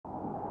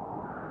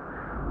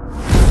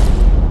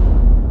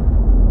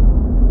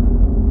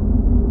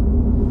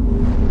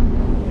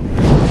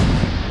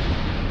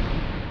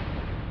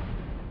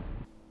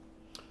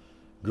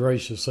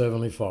Gracious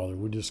Heavenly Father,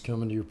 we just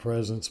come into your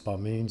presence by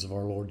means of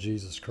our Lord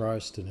Jesus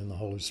Christ and in the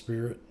Holy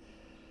Spirit.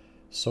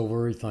 So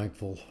very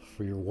thankful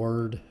for your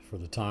word, for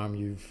the time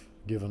you've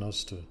given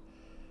us to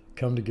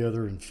come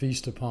together and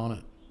feast upon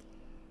it.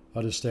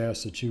 I just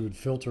ask that you would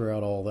filter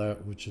out all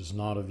that which is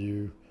not of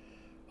you,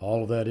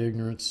 all of that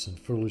ignorance and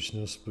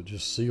foolishness, but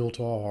just seal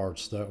to our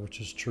hearts that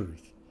which is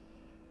truth.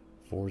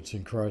 For it's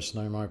in Christ's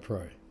name I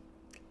pray.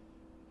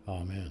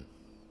 Amen.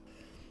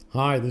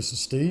 Hi, this is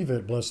Steve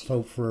at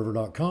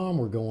blessedhopeforever.com.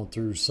 We're going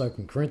through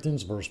 2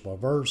 Corinthians verse by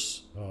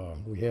verse.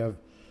 We have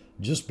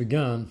just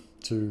begun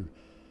to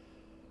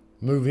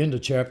move into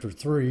chapter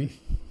 3.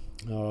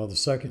 The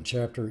second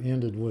chapter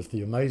ended with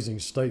the amazing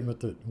statement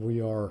that we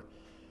are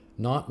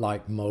not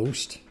like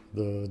most,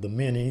 the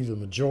many, the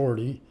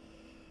majority,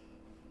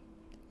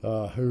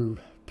 who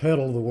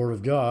peddle the Word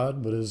of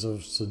God, but as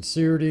of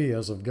sincerity,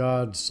 as of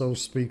God, so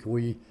speak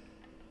we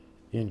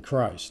in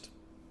Christ.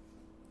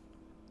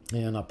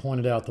 And I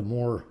pointed out the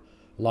more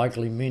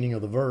likely meaning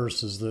of the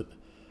verse is that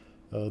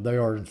they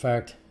are in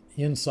fact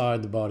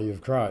inside the body of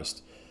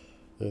Christ.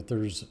 That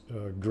there's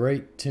a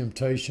great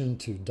temptation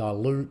to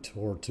dilute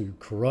or to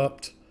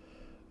corrupt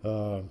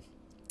or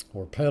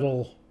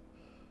peddle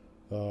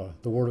the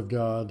Word of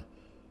God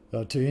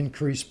to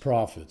increase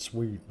profits.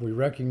 We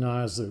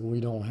recognize that we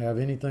don't have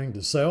anything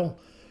to sell.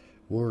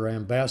 We're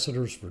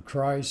ambassadors for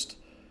Christ.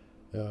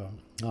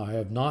 I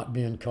have not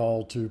been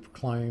called to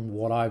proclaim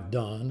what I've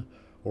done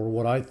or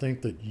what I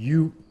think that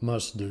you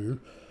must do.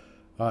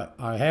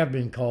 I have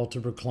been called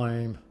to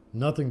proclaim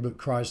nothing but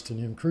Christ and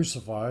Him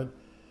crucified.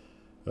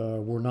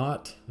 We're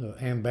not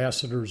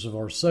ambassadors of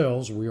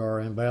ourselves. We are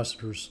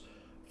ambassadors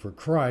for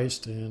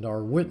Christ, and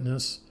our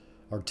witness,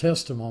 our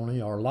testimony,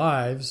 our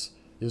lives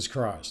is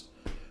Christ.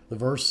 The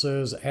verse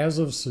says, as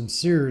of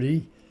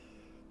sincerity,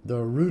 the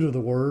root of the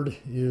word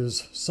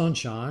is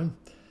sunshine,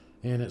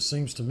 and it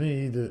seems to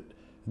me that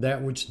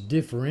that which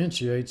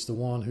differentiates the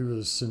one who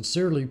is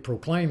sincerely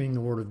proclaiming the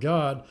Word of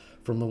God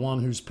from the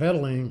one who's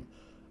peddling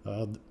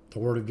the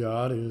Word of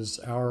God is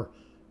our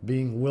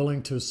being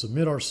willing to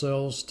submit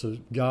ourselves to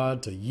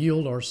God, to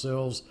yield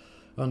ourselves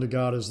unto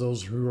God as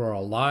those who are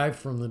alive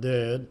from the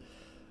dead.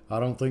 I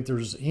don't think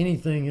there's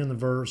anything in the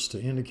verse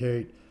to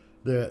indicate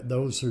that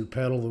those who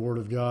peddle the Word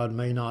of God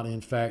may not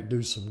in fact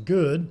do some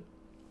good.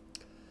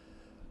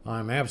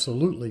 I'm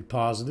absolutely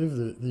positive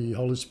that the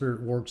Holy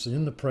Spirit works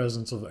in the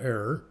presence of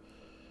error.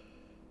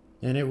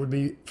 And it would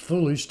be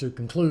foolish to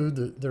conclude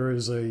that there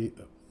is a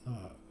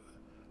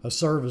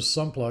service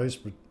someplace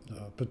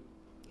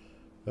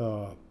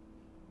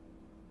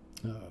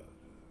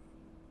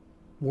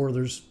where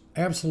there's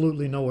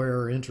absolutely no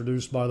error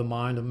introduced by the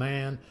mind of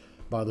man,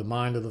 by the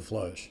mind of the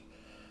flesh.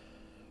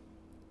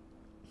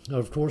 Now,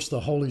 of course, the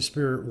Holy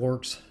Spirit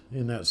works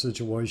in that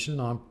situation.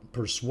 I'm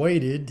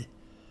persuaded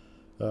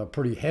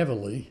pretty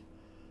heavily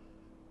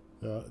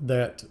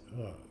that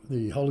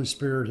the Holy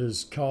Spirit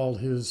has called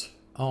His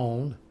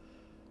own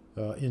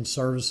in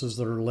services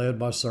that are led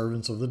by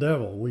servants of the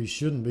devil. We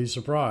shouldn't be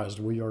surprised.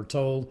 We are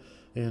told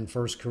in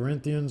 1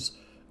 Corinthians,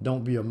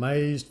 don't be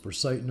amazed, for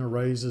Satan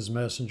raises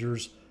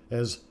messengers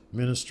as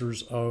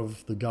ministers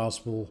of the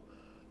gospel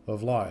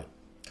of light.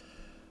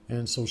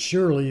 And so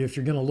surely if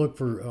you're going to look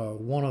for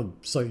one of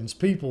Satan's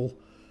people,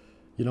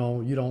 you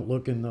don't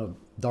look in the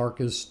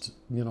darkest,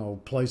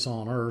 place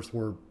on earth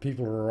where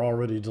people are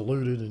already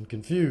deluded and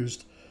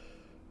confused,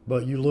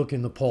 but you look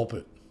in the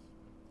pulpit.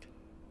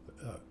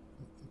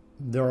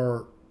 There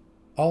are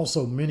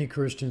also many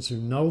Christians who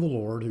know the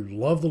Lord, who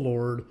love the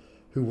Lord,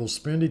 who will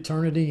spend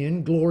eternity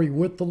in glory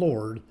with the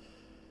Lord,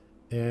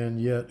 and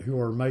yet who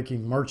are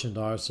making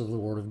merchandise of the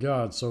Word of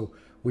God. So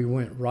we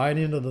went right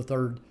into the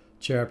third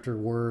chapter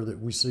where that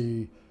we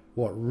see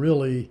what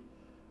really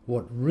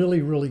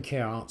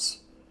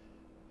counts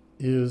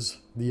is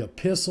the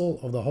epistle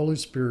of the Holy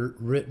Spirit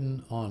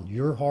written on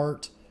your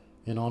heart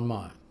and on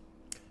mine.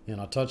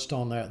 And I touched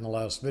on that in the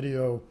last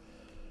video.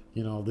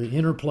 The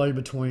interplay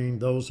between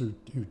those who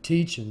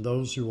teach and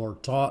those who are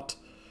taught.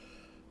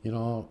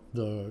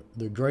 The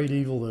great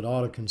evil that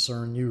ought to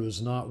concern you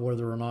is not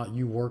whether or not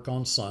you work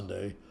on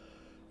Sunday,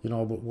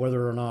 but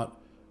whether or not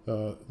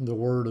the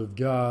Word of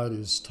God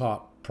is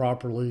taught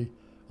properly,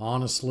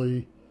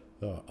 honestly,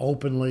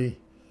 openly,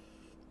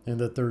 and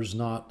that there's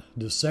not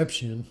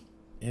deception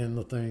in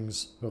the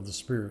things of the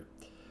Spirit.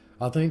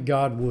 I think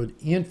God would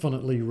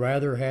infinitely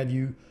rather have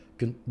you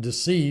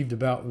deceived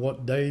about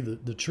what day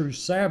the true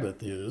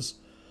Sabbath is,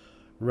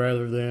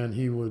 rather than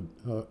he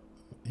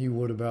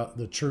would about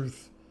the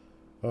truth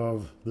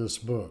of this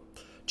book.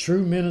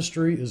 True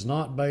ministry is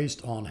not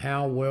based on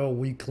how well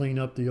we clean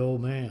up the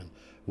old man.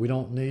 We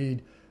don't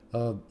need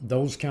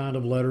those kind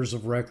of letters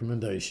of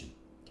recommendation.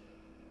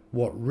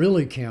 What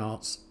really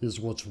counts is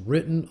what's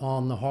written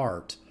on the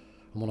heart.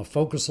 I'm going to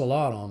focus a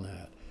lot on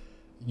that.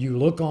 You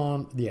look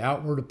on the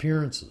outward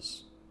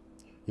appearances.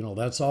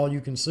 That's all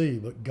you can see.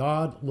 But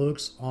God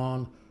looks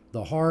on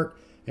the heart,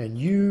 and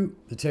you,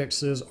 the text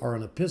says, are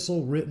an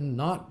epistle written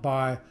not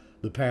by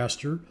the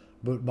pastor,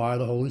 but by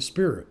the Holy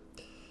Spirit.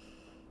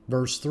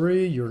 Verse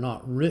 3, you're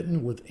not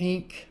written with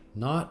ink,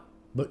 not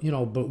But,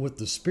 but with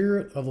the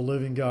Spirit of the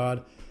living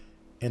God,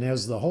 and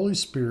as the Holy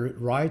Spirit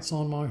writes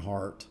on my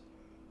heart,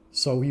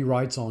 so he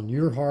writes on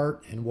your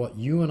heart, and what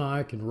you and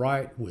I can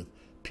write with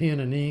pen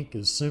and ink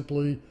is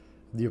simply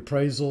the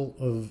appraisal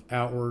of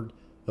outward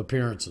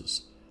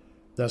appearances.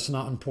 That's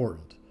not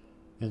important.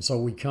 And so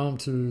we come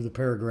to the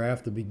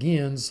paragraph that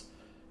begins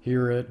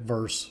here at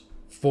verse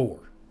 4.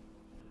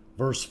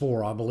 Verse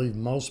 4, I believe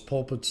most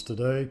pulpits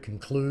today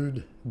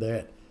conclude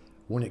that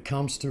when it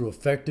comes to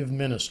effective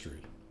ministry,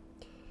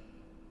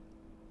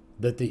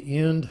 that the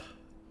end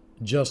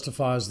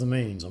justifies the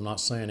means. I'm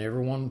not saying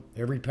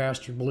every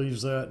pastor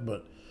believes that,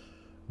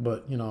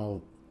 but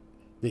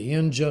the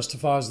end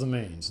justifies the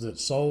means, that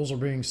souls are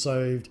being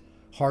saved,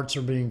 hearts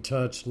are being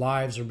touched,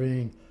 lives are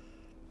being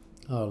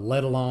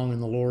led along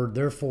in the Lord.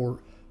 Therefore,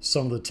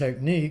 some of the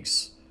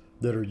techniques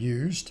that are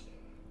used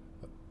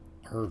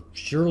are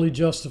surely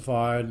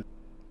justified.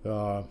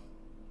 Now,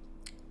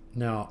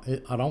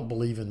 I don't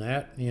believe in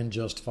that. The end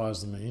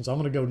justifies the means. I'm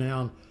going to go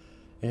down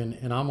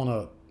and I'm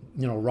going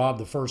to rob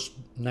the First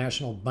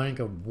National Bank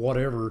of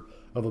whatever,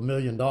 of $1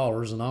 million,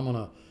 and I'm going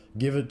to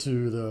give it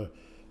to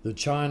the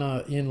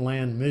China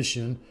Inland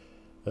Mission.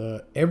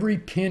 Every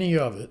penny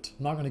of it.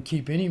 I'm not going to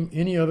keep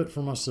any of it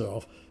for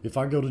myself. If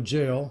I go to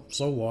jail,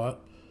 so what?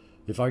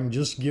 If I can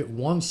just get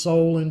one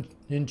soul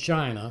in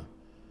China,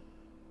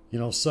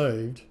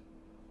 saved,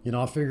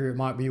 I figure it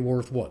might be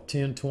worth what,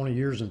 10, 20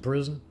 years in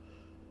prison?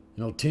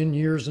 10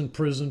 years in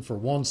prison for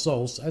one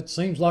soul. That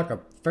seems like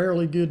a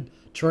fairly good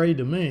trade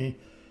to me.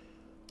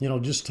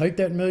 Just take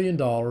that $1 million,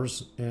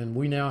 and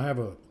we now have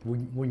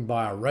we can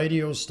buy a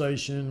radio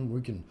station.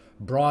 We can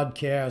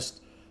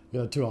broadcast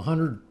to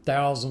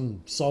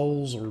 100,000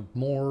 souls or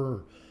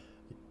more,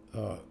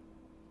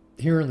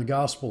 hearing the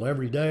gospel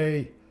every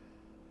day.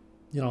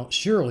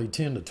 Surely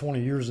 10 to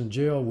 20 years in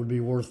jail would be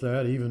worth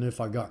that, even if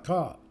I got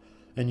caught.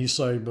 And you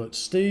say, but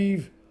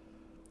Steve,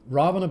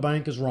 robbing a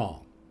bank is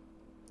wrong.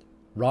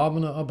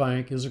 Robbing a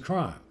bank is a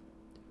crime.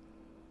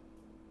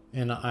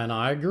 And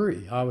I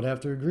agree. I would have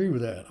to agree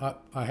with that.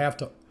 I have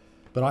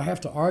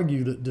to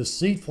argue that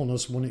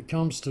deceitfulness, when it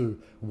comes to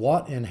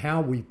what and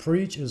how we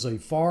preach, is a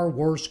far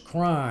worse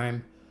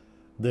crime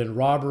than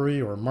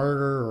robbery or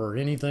murder or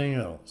anything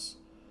else.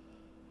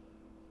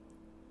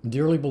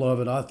 Dearly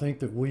beloved, I think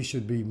that we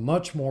should be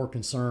much more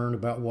concerned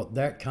about what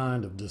that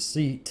kind of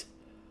deceit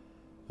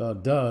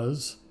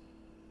does,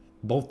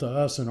 both to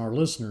us and our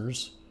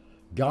listeners.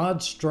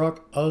 God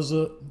struck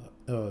Uzzah,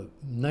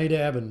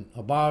 Nadab, and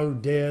Abihu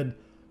dead,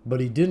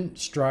 but he didn't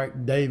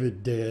strike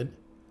David dead,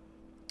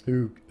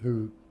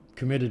 who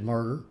committed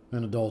murder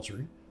and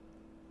adultery.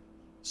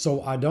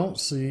 So I don't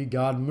see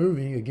God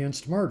moving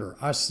against murder.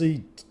 I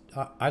see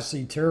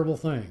terrible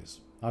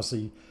things. I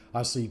see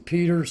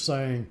Peter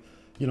saying,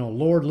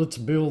 Lord, let's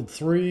build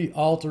 3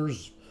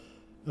 altars,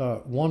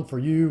 one for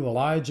you,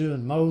 Elijah,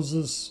 and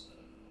Moses,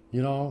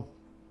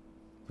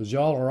 because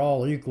y'all are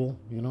all equal,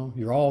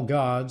 you're all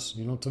gods.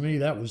 To me,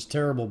 that was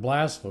terrible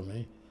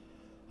blasphemy.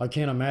 I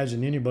can't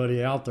imagine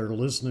anybody out there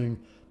listening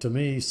to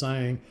me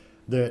saying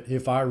that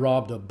if I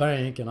robbed a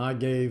bank and I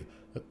gave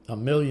 $1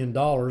 million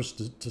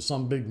to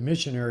some big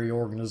missionary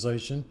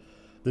organization,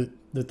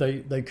 that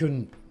they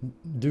couldn't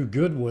do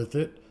good with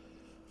it.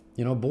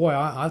 Boy,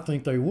 I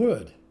think they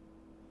would.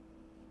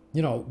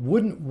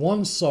 Wouldn't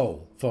one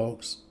soul,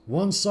 folks,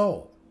 one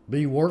soul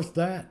be worth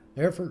that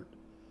effort?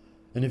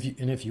 And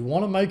if you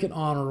want to make it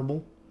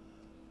honorable,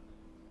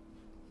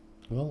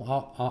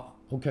 well,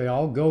 okay,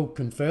 I'll go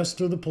confess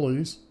to the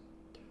police.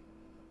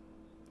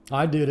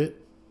 I did it.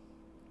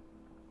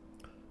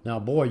 Now,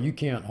 boy, you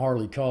can't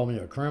hardly call me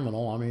a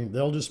criminal. I mean,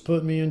 they'll just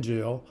put me in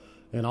jail,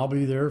 and I'll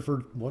be there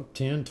for,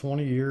 10,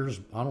 20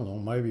 years. I don't know,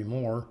 maybe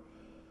more.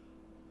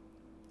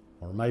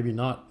 Or maybe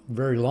not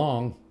very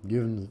long,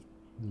 given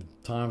the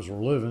times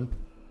we're living.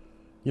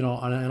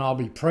 And I'll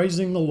be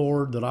praising the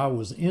Lord that I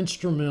was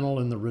instrumental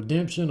in the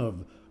redemption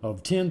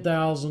of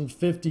 10,000,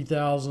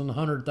 50,000,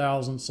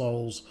 100,000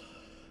 souls.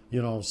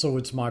 So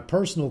it's my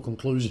personal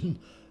conclusion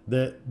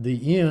that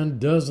the end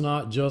does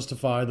not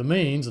justify the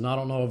means, and I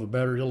don't know of a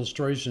better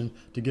illustration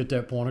to get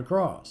that point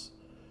across.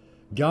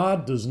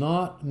 God does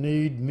not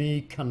need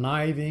me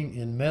conniving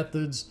in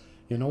methods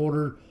in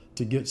order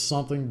to get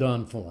something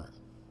done for him.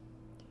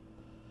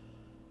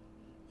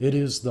 It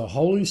is the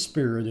Holy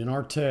Spirit in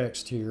our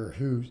text here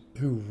who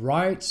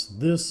writes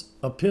this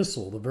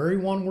epistle, the very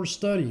one we're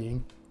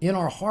studying, in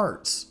our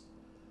hearts.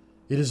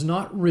 It is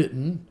not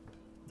written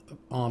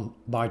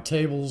by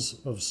tables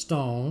of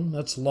stone.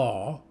 That's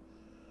law.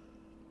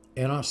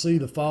 And I see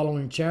the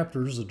following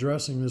chapters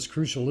addressing this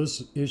crucial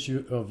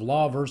issue of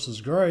law versus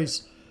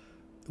grace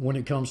when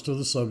it comes to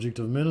the subject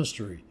of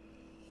ministry.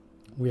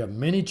 We have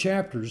many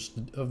chapters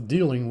of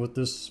dealing with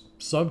this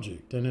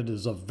subject, and it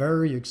is a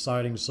very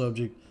exciting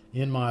subject,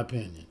 in my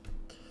opinion.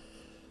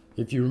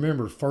 If you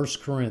remember 1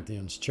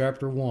 Corinthians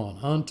chapter 1,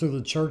 unto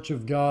the church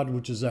of God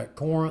which is at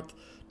Corinth,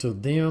 to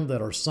them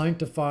that are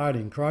sanctified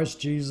in Christ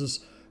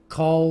Jesus,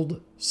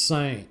 called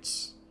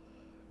saints,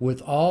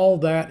 with all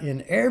that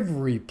in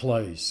every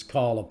place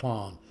call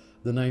upon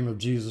the name of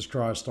Jesus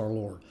Christ our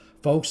Lord.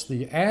 Folks,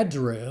 the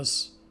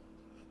address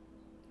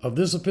of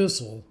this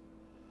epistle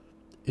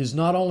is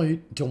not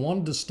only to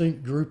one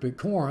distinct group at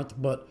Corinth,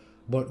 but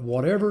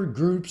whatever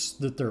groups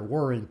that there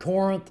were in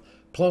Corinth,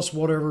 plus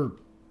whatever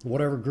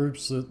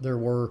groups that there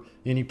were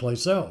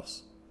anyplace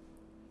else.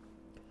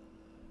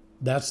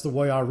 That's the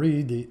way I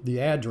read the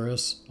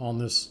address on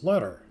this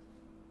letter.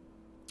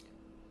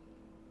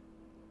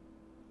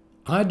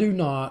 I do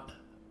not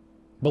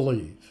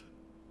believe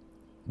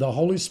the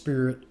Holy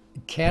Spirit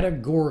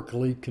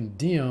categorically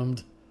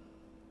condemned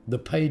the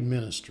paid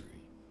ministry.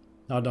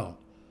 I don't.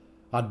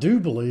 I do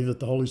believe that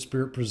the Holy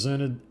Spirit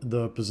presented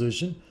the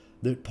position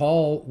that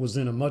Paul was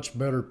in a much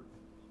better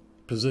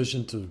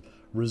position to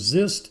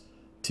resist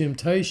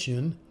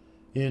temptation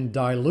in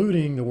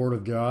diluting the Word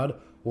of God,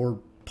 or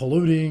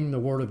polluting the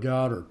Word of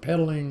God, or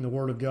peddling the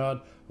Word of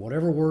God,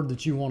 whatever word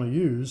that you want to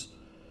use,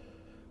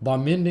 by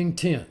mending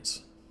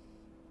tents.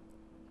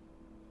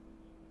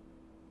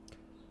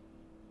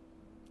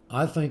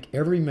 I think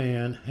every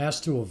man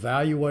has to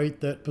evaluate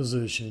that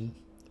position.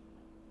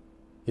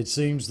 It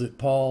seems that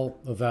Paul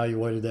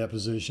evaluated that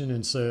position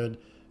and said,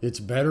 it's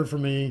better for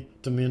me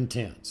to mend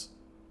tents.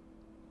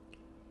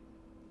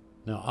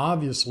 Now,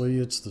 obviously,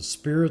 it's the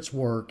Spirit's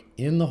work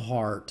in the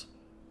heart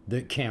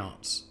that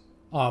counts.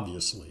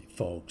 Obviously,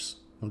 folks.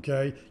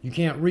 Okay? You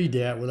can't read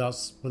that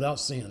without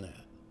seeing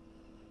that.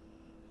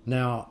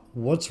 Now,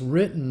 what's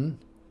written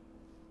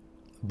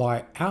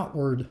by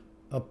outward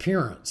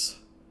appearance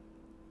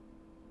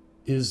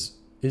is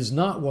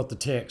not what the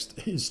text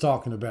is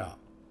talking about.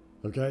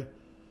 Okay?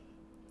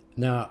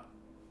 Now,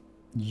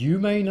 you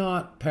may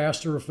not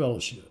pastor a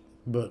fellowship,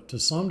 but to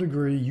some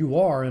degree you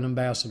are an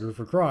ambassador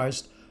for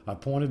Christ. I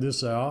pointed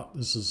this out.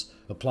 This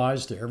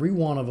applies to every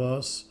one of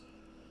us.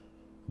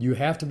 You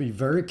have to be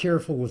very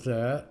careful with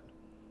that.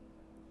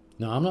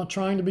 Now, I'm not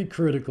trying to be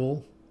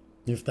critical.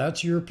 If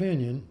that's your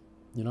opinion,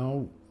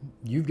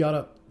 you've got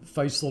to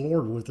face the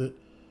Lord with it.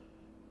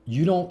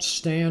 You don't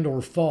stand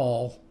or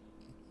fall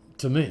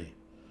to me.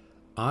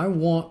 I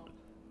want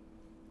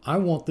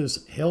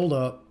this held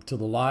up to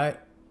the light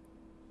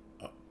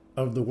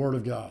of the Word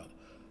of God.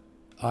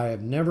 I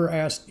have never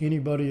asked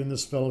anybody in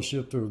this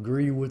fellowship to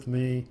agree with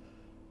me.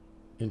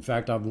 In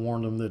fact, I've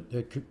warned them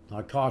that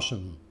I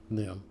caution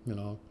them,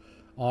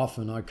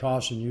 Often I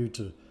caution you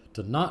to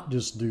not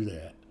just do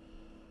that.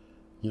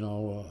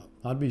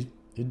 I'd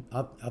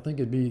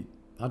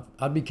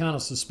be kind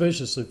of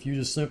suspicious if you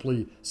just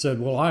simply said,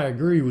 well, I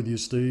agree with you,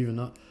 Steve, and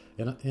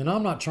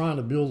I'm not trying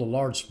to build a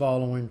large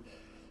following.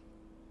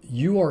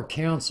 You are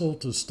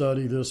counseled to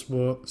study this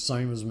book,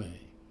 same as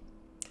me.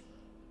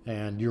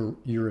 And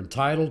you're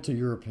entitled to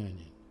your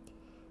opinion.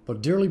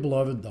 But dearly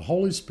beloved, the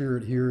Holy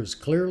Spirit here is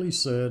clearly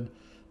said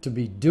to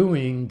be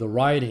doing the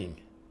writing.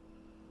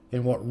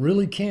 And what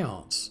really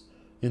counts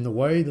in the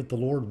way that the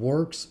Lord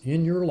works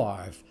in your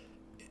life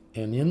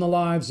and in the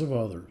lives of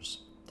others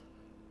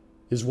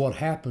is what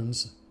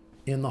happens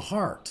in the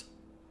heart,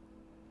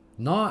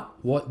 not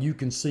what you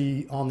can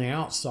see on the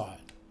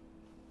outside.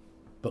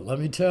 But let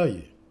me tell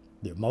you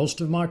that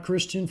most of my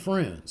Christian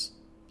friends,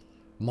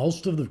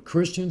 most of the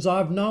Christians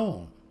I've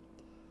known,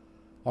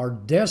 are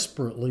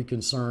desperately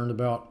concerned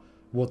about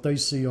what they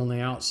see on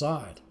the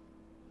outside.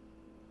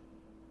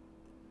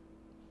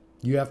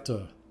 You have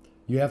to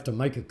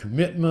make a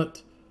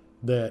commitment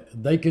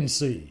that they can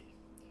see.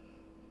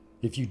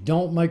 If you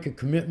don't make a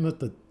commitment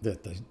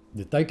that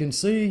they can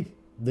see,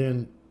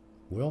 then,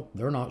 well,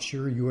 they're not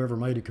sure you ever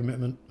made a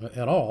commitment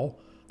at all.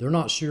 They're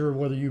not sure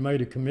whether you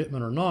made a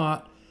commitment or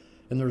not.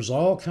 And there's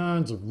all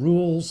kinds of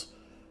rules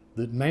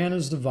that man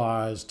has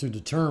devised to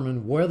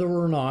determine whether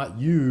or not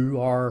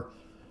you are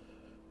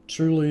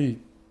truly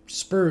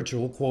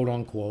spiritual, quote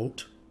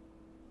unquote.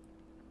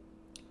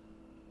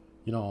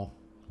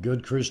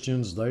 Good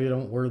Christians, they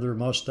don't wear their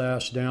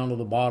mustache down to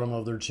the bottom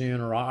of their chin,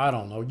 or I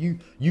don't know.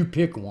 You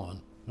pick one,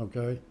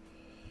 okay?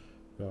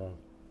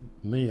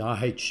 Me, I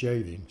hate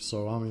shaving,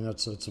 so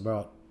that's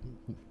about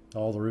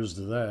all there is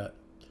to that.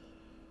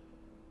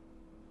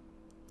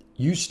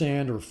 You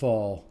stand or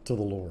fall to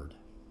the Lord.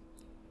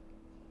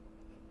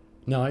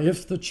 Now,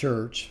 if the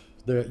church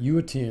that you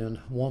attend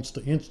wants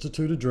to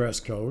institute a dress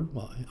code,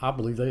 well, I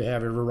believe they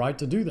have every right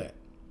to do that.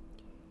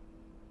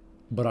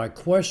 But I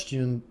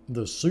question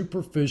the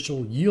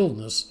superficial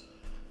yieldness,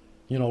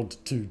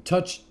 to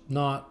touch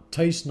not,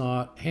 taste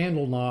not,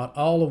 handle not,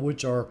 all of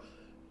which are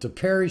to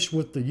perish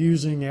with the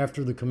using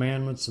after the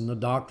commandments and the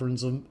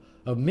doctrines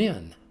of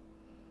men.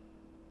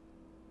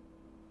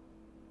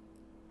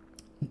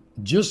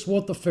 Just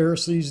what the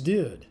Pharisees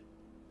did.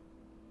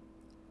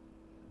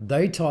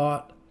 They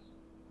taught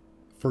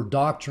for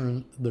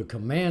doctrine the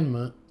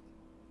commandments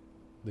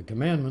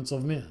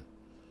of men.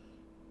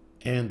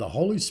 And the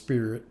Holy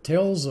Spirit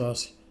tells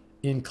us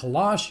in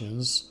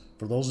Colossians,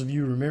 for those of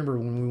you who remember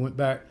when we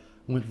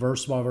went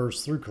verse by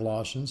verse through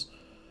Colossians,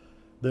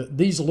 that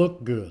these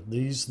look good.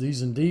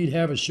 These indeed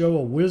have a show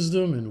of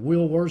wisdom and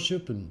will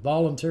worship and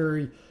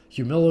voluntary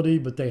humility,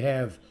 but they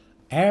have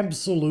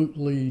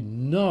absolutely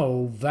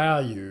no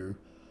value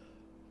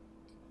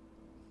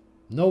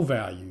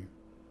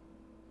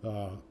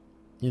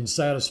in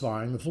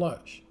satisfying the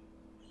flesh.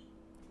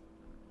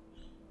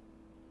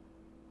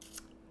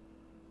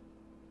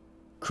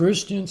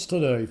 Christians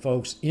today,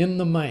 folks, in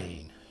the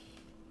main,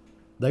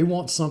 they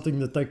want something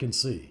that they can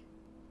see.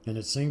 And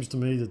it seems to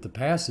me that the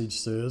passage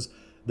says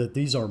that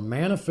these are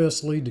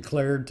manifestly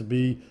declared to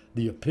be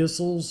the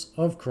epistles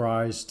of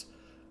Christ,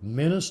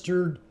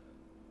 ministered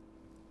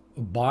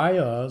by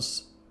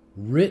us,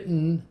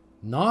 written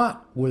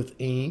not with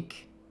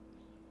ink,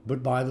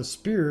 but by the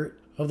Spirit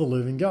of the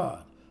living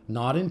God,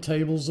 not in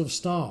tables of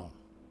stone.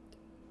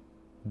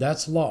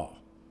 That's law.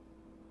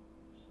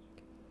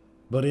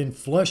 But in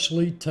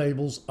fleshly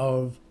tables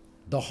of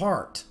the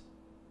heart.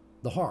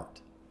 The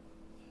heart.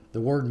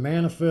 The word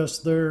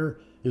manifest there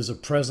is a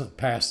present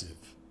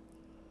passive.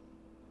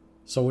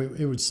 So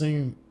it would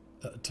seem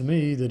to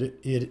me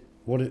that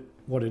what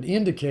it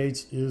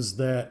indicates is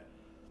that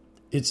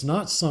it's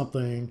not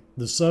something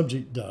the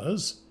subject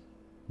does,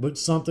 but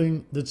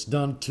something that's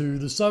done to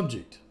the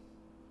subject.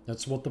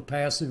 That's what the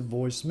passive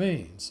voice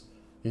means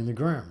in the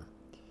grammar.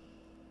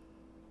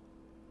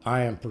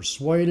 I am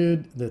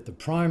persuaded that the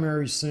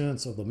primary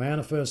sense of the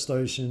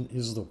manifestation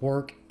is the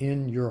work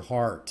in your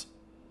heart.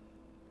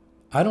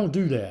 I don't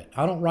do that.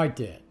 I don't write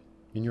that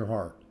in your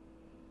heart.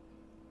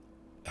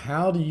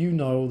 How do you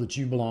know that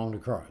you belong to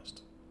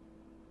Christ?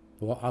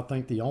 Well, I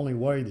think the only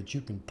way that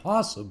you can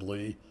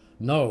possibly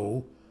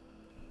know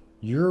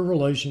your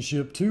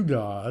relationship to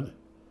God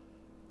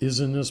is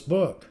in this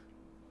book,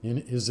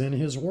 is in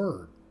His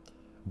Word.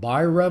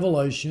 By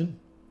revelation,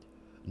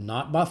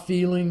 not by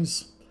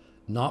feelings,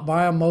 not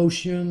by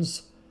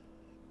emotions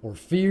or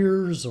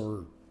fears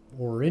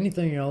or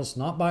anything else,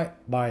 not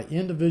by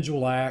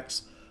individual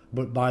acts,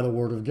 but by the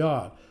Word of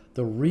God.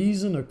 The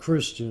reason a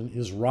Christian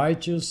is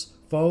righteous,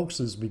 folks,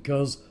 is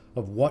because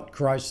of what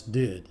Christ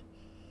did.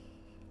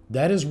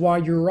 That is why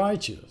you're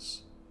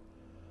righteous.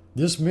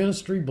 This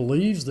ministry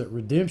believes that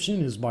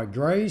redemption is by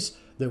grace,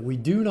 that we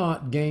do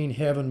not gain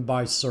heaven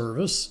by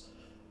service.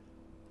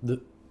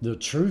 The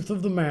truth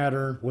of the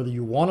matter, whether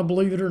you want to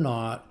believe it or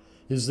not,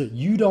 is that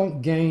you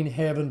don't gain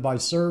heaven by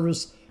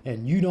service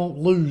and you don't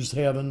lose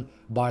heaven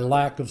by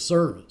lack of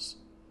service.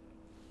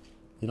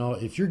 You know,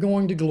 if you're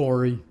going to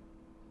glory,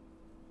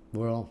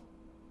 well,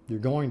 you're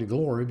going to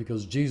glory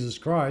because Jesus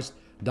Christ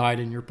died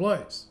in your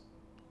place.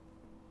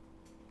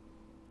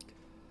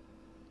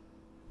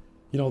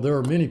 You know, there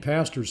are many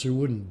pastors who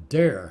wouldn't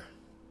dare.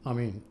 I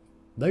mean,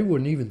 they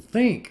wouldn't even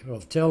think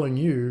of telling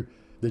you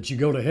that you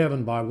go to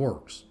heaven by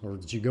works or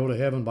that you go to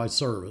heaven by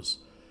service.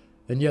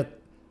 And yet,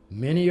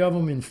 many of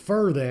them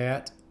infer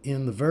that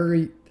in the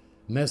very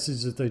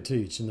message that they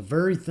teach, in the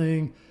very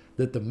thing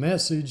that the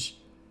message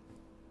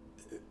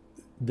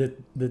that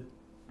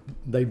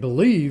they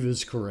believe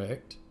is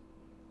correct,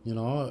 you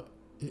know,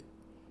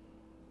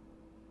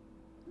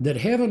 that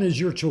heaven is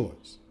your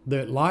choice,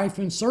 that life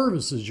and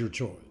service is your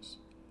choice.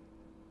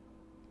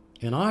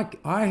 And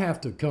I have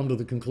to come to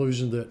the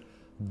conclusion that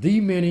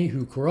the many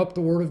who corrupt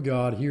the Word of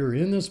God here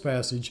in this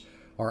passage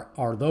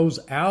are those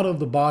out of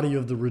the body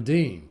of the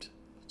redeemed.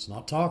 It's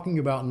not talking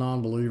about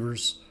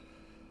non-believers.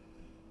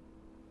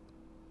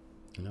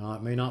 You know,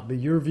 it may not be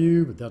your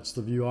view, but that's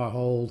the view I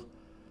hold.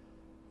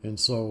 And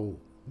so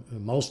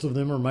most of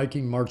them are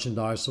making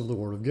merchandise of the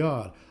Word of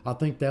God. I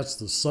think that's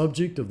the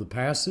subject of the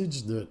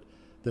passage, that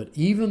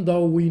even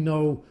though we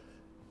know,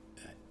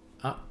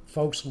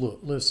 folks, look,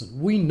 listen,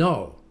 we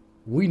know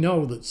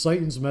that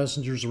Satan's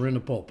messengers are in the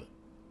pulpit.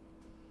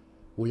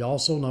 We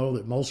also know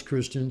that most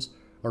Christians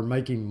are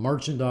making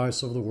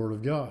merchandise of the Word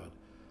of God.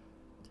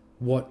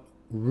 What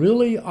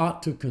really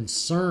ought to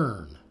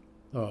concern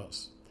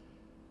us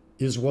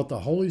is what the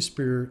Holy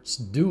Spirit's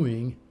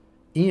doing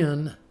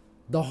in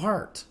the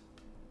heart.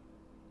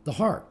 The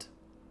heart.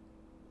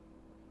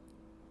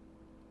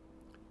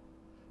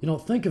 You know,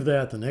 think of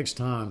that the next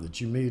time that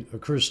you meet a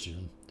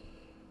Christian,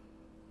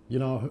 you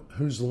know,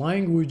 whose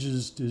language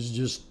is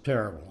just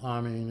terrible.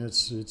 I mean,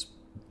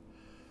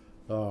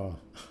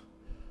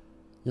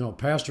 you know,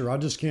 Pastor, I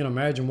just can't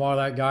imagine why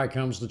that guy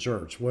comes to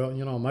church. Well,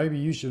 you know, maybe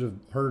you should have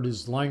heard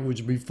his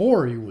language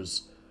before he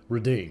was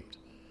redeemed.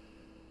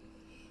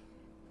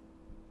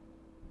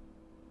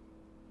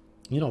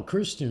 You know,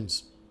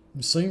 Christians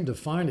seem to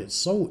find it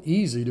so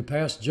easy to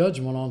pass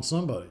judgment on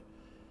somebody,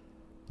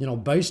 you know,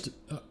 based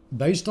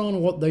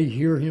on what they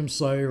hear him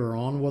say or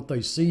on what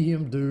they see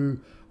him do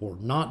or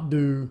not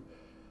do,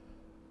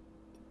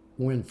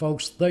 when,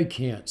 folks, they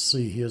can't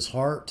see his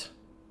heart.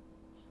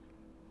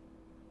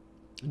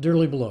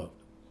 Dearly beloved,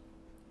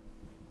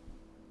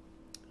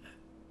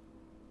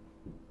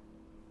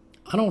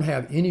 I don't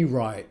have any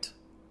right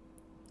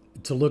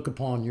to look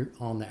upon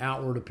on the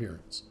outward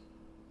appearance.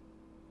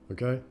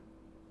 Okay?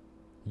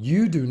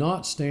 You do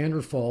not stand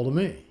or fall to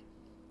me.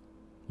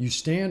 You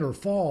stand or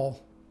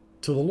fall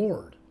to the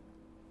Lord.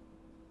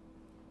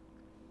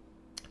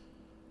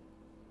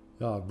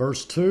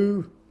 Verse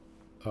 2,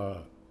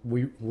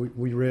 we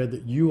read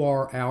that you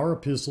are our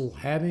epistle,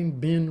 having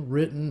been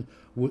written,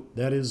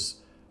 that is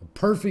a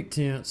perfect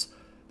tense.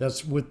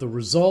 That's with the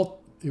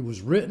result, it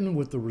was written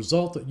with the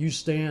result that you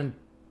stand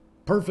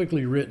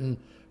perfectly written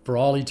for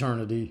all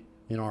eternity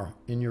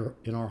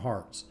in our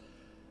hearts.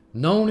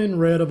 Known and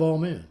read of all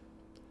men.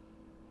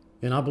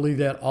 And I believe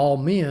that all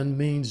men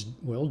means,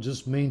 well,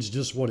 just means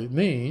just what it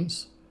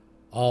means.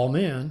 All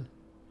men.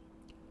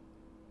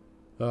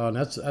 And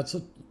that's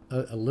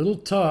a little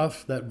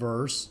tough, that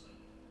verse.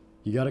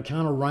 You got to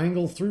kind of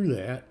wrangle through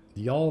that,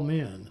 the all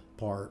men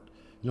part.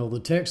 You know, the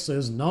text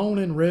says, known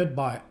and read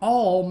by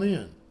all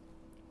men.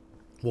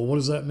 Well, what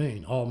does that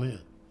mean, all men?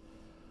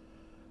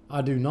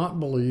 I do not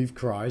believe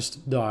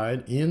Christ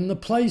died in the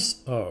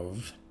place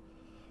of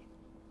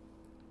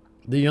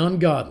the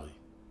ungodly,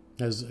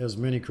 as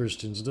many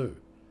Christians do.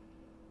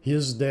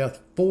 His death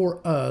for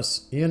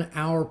us in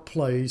our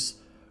place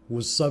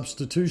was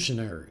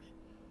substitutionary.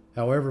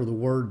 However, the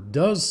word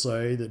does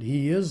say that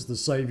he is the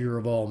Savior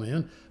of all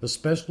men,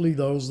 especially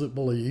those that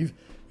believe.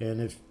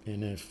 And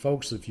if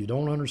folks, if you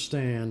don't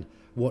understand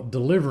what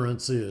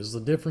deliverance is, the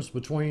difference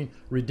between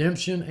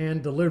redemption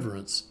and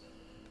deliverance,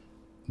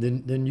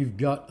 then you've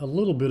got a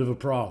little bit of a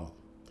problem.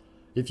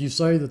 If you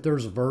say that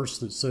there's a verse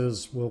that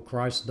says, well,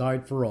 Christ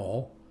died for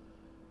all,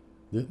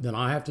 then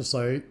I have to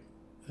say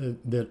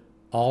that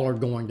all are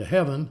going to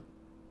heaven.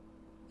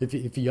 If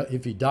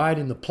he died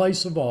in the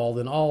place of all,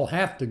 then all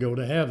have to go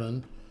to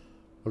heaven.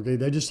 Okay,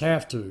 they just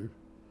have to.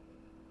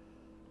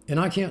 And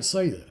I can't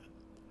say that.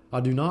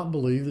 I do not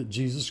believe that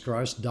Jesus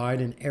Christ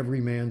died in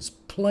every man's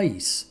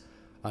place.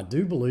 I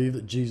do believe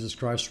that Jesus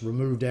Christ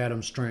removed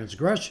Adam's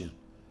transgression.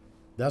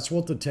 That's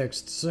what the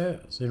text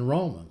says in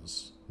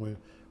Romans.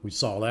 We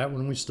saw that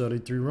when we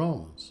studied through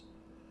Romans.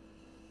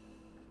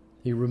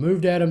 He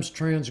removed Adam's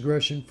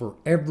transgression for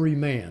every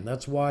man.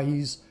 That's why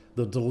he's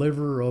the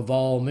deliverer of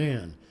all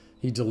men.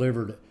 He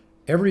delivered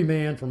every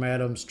man from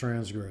Adam's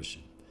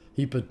transgression.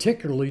 He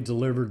particularly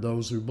delivered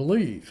those who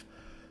believe.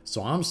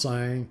 So I'm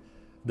saying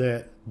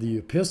that the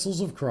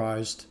epistles of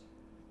Christ,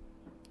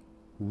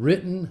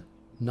 written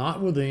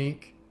not with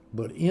ink,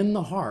 but in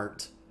the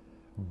heart,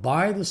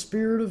 by the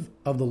Spirit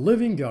of the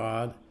living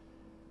God,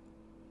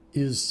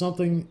 is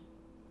something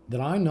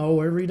that I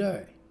know every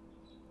day.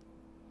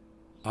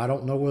 I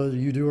don't know whether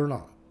you do or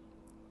not.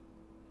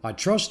 I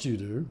trust you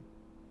do.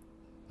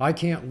 I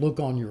can't look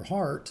on your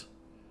heart.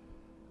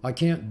 I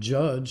can't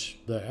judge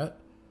that.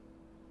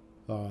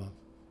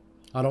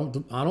 I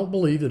don't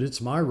believe that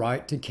it's my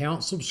right to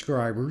count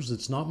subscribers.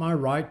 It's not my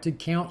right to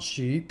count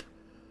sheep.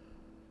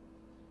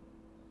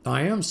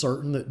 I am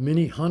certain that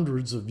many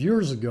hundreds of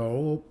years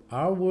ago,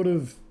 I'd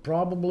have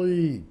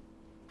probably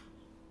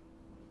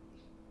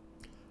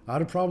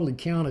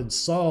counted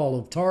Saul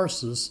of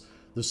Tarsus,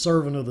 the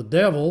servant of the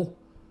devil.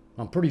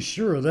 I'm pretty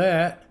sure of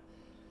that.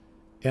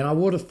 And I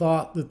would have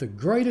thought that the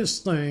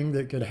greatest thing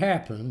that could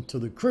happen to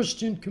the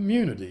Christian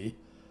community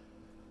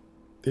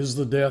is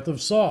the death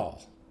of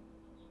Saul.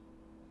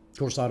 Of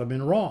course, I'd have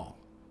been wrong.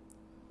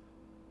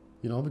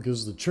 You know,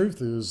 because the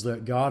truth is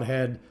that God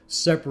had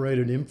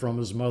separated him from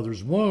his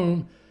mother's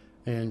womb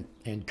and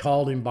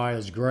called him by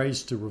his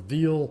grace to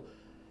reveal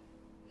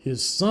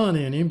his son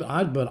in him.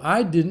 But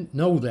I didn't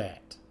know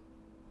that.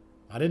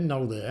 I didn't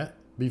know that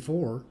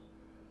before.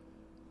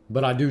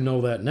 But I do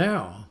know that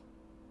now.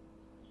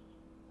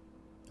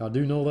 I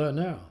do know that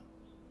now.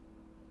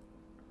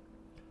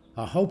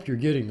 I hope you're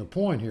getting the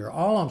point here.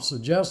 All I'm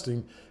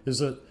suggesting is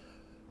that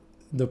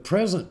the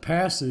present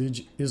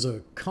passage is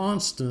a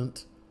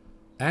constant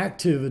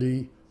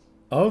activity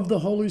of the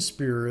Holy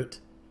Spirit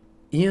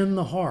in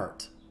the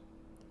heart.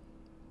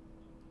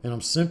 And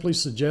I'm simply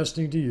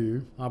suggesting to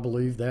you, I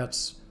believe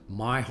that's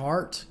my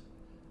heart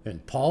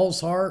and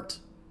Paul's heart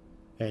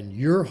and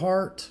your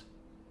heart.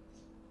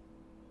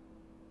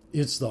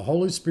 It's the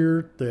Holy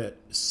Spirit that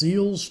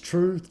seals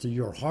truth to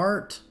your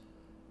heart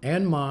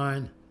and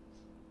mine.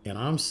 And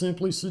I'm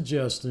simply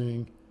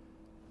suggesting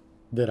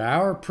that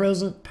our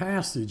present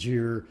passage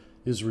here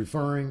is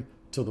referring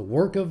to the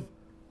work of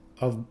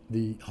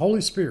the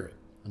Holy Spirit.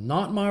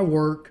 Not my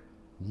work,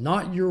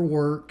 not your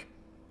work,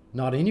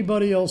 not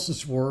anybody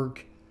else's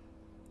work.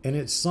 And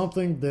it's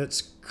something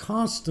that's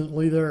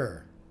constantly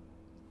there.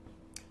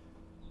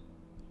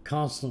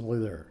 Constantly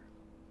there.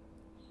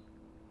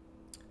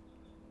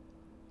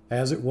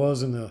 As it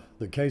was in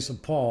the case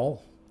of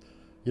Paul,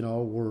 you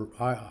know, where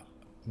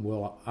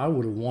I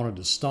would have wanted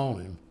to stone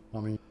him. I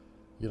mean,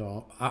 you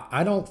know,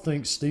 I don't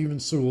think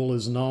Stephen Sewell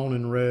is known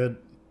and read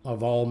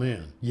of all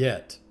men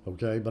yet,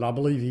 okay? But I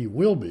believe he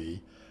will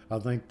be. I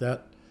think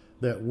that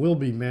will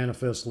be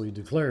manifestly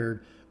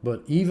declared.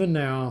 But even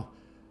now,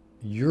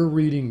 you're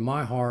reading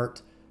my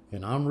heart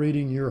and I'm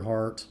reading your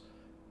heart.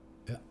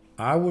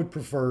 I would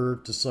prefer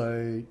to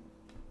say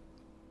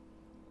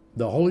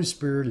the Holy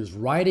Spirit is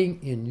writing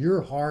in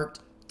your heart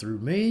through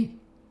me,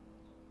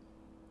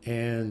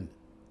 and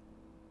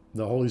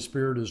the Holy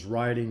Spirit is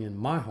writing in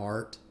my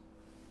heart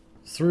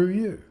through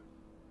you.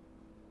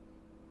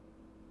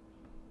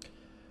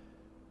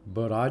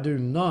 But I do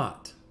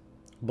not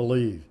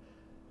believe,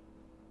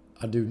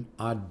 I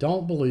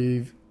don't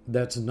believe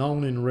that's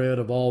known and read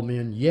of all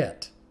men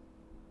yet.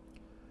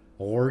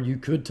 Or you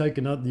could take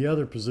the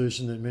other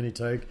position that many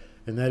take,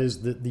 and that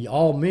is that the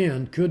all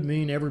men could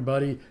mean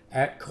everybody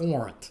at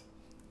Corinth.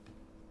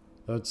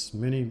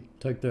 Many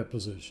take that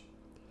position.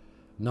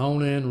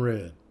 known and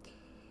read.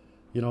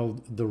 You know,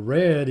 the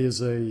read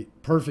is a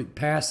perfect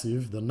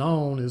passive. The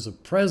known is a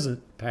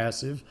present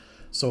passive.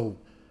 So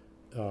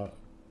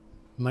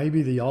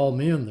maybe the all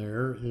men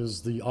there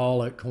is the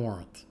all at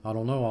Corinth. I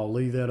don't know. I'll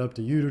leave that up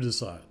to you to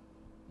decide.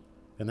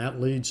 And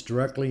that leads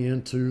directly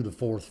into the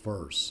 4th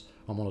verse.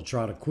 I'm going to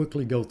try to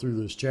quickly go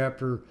through this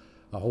chapter.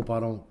 I hope I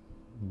don't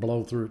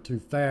blow through it too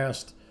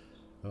fast.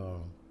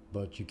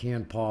 But you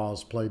can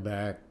pause, play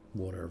back,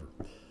 whatever.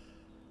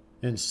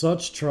 And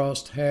such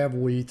trust have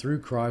we through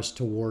Christ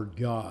toward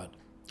God.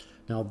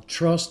 Now,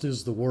 trust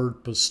is the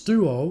word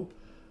pisteuo.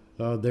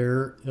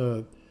 There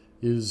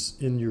is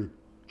in your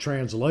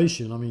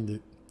translation. I mean,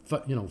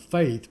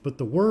 faith. But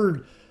the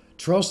word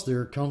trust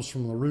there comes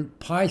from the root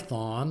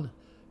python.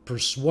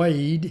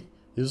 Persuade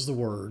is the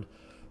word.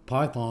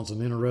 Python's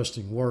an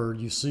interesting word.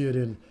 You see it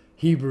in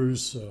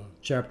Hebrews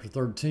chapter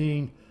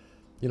 13.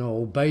 You know,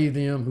 obey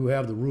them who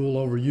have the rule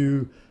over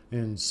you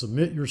and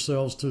submit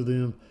yourselves to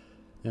them.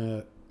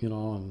 If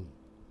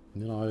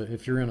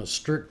you're in a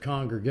strict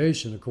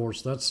congregation, of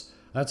course, that's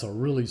a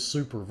really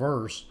super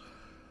verse.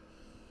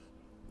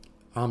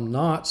 I'm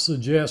not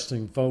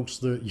suggesting, folks,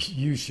 that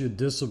you should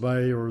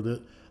disobey or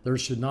that there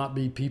should not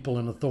be people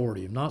in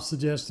authority. I'm not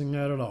suggesting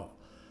that at all.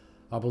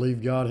 I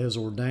believe God has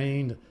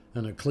ordained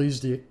an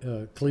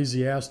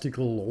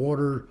ecclesiastical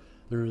order.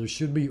 There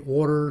should be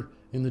order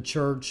in the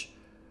church.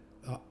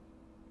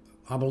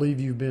 I believe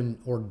you've been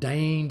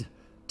ordained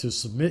to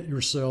submit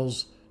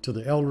yourselves to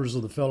the elders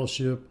of the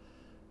fellowship.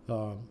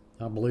 I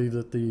believe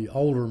that the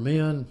older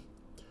men,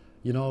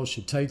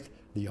 should take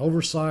the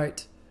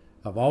oversight.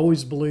 I've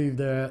always believed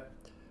that.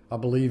 I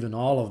believe in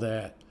all of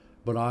that.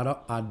 But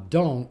I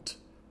don't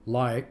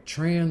like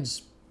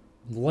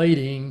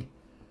translating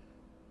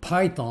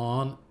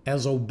Python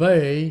as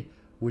obey,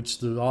 which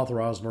the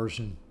Authorized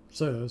Version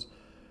says.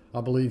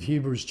 I believe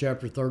Hebrews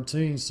chapter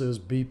 13 says,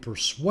 be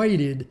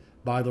persuaded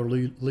by the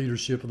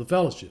leadership of the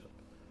fellowship.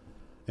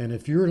 And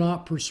if you're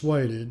not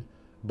persuaded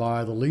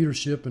by the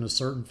leadership in a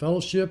certain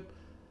fellowship,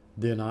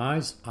 then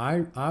I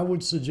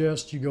would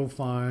suggest you go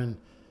find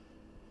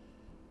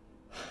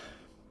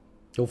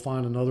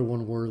another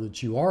one where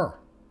that you are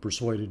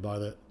persuaded by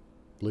that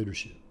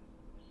leadership.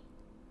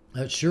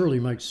 That surely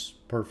makes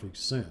perfect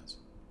sense.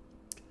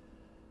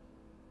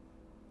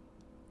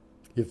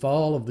 If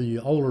all of the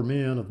older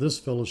men of this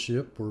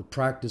fellowship were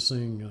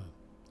practicing,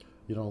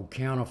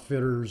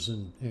 counterfeiters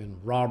and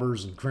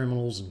robbers and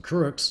criminals and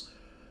crooks,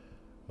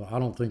 I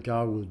don't think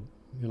I would,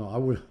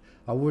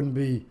 I wouldn't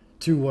be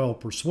too well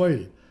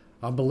persuaded.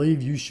 I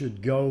believe you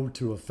should go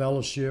to a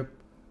fellowship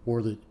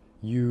where that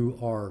you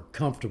are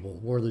comfortable,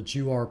 where that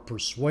you are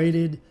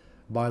persuaded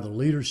by the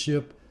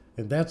leadership,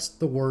 and that's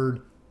the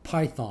word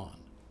python,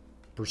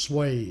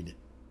 persuade,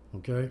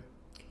 okay?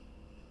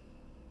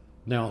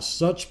 Now,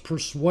 such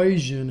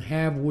persuasion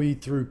have we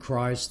through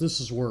Christ.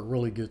 This is where it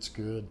really gets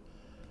good.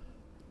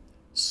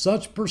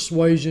 Such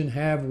persuasion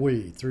have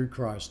we through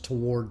Christ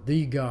toward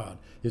thee, God.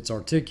 It's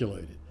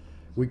articulated.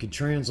 We could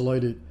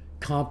translate it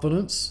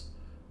confidence.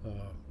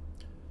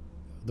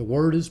 The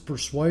word is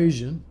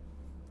persuasion,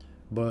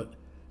 but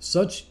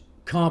such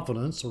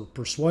confidence or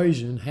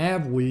persuasion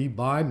have we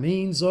by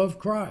means of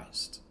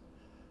Christ.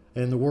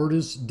 And the word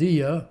is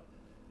dia.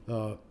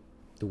 The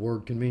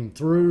word can mean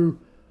through.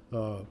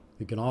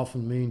 It can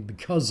often mean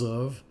because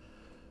of.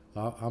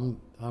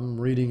 I'm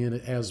reading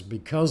it as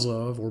because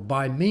of or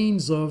by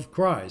means of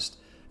Christ.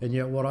 And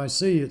yet what I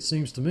see, it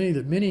seems to me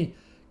that many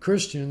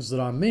Christians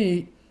that I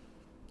meet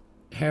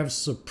have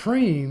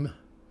supreme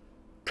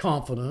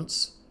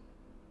confidence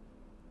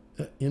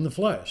in the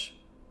flesh.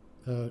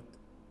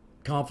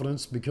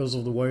 Confidence because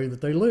of the way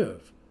that they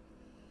live.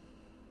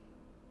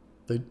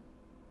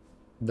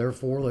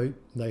 Therefore,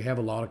 they have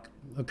a lot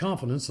of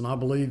confidence, and I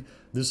believe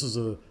this is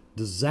a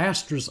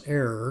disastrous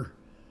error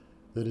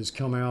that has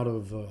come out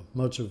of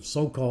much of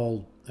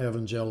so-called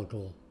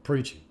evangelical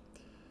preaching.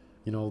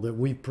 That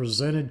we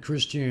presented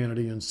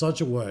Christianity in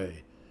such a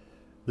way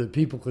that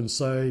people can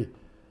say,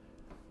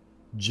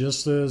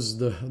 just as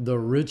the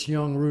rich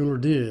young ruler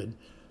did,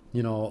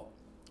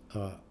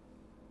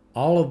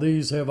 all of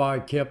these have I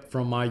kept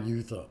from my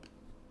youth up.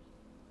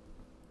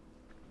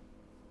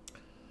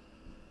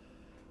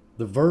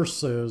 The verse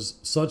says,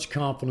 such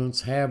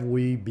confidence have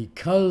we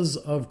because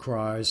of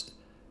Christ.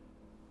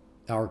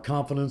 Our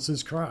confidence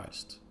is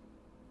Christ.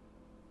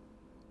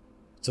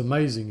 It's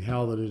amazing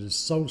how that it is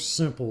so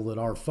simple that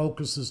our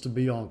focus is to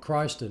be on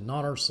Christ and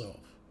not ourselves.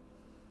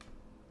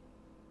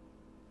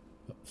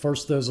 1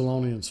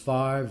 Thessalonians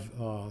 5,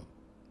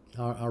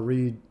 I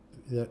read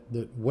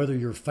that whether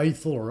you're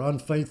faithful or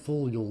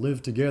unfaithful, you'll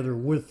live together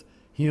with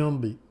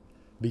him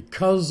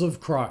because of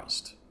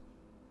Christ.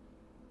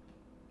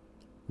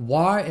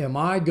 Why am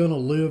I going to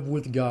live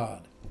with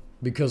God?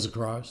 Because of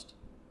Christ.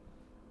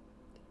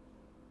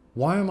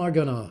 Why am I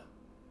going to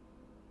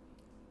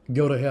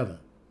go to heaven?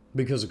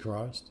 Because of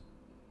Christ.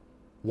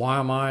 Why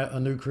am I a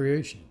new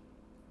creation?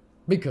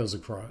 Because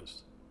of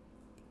Christ.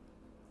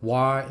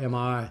 Why am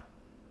I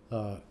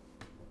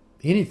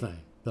anything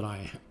that I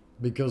am?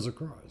 Because of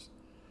Christ.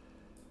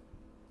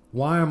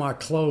 Why am I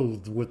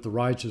clothed with the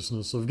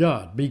righteousness of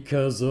God?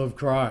 Because of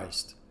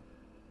Christ.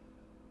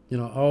 You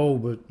know,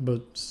 oh,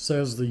 but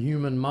says the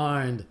human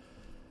mind,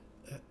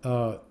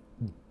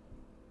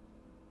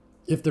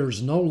 if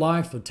there's no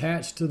life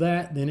attached to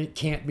that, then it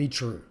can't be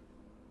true.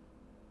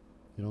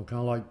 You know,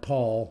 kind of like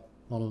Paul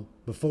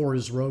before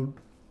his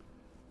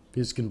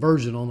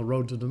conversion on the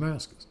road to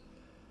Damascus.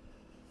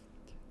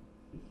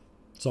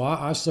 So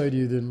I say to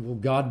you then, well,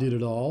 God did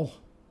it all,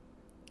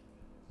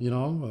 you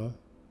know,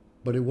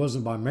 but it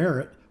wasn't by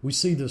merit. We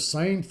see the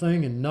same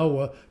thing in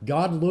Noah.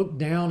 God looked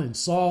down and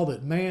saw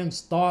that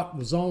man's thought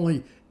was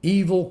only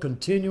evil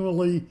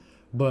continually,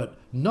 but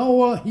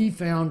Noah, he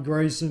found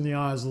grace in the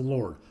eyes of the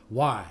Lord.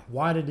 Why?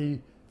 Why did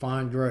he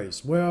find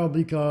grace? Well,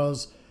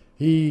 because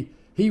he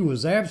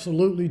was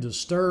absolutely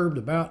disturbed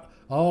about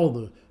all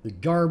of the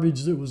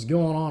garbage that was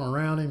going on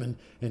around him,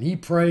 and he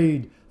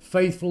prayed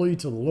faithfully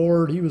to the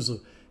Lord. He was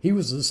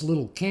this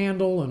little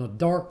candle in a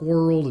dark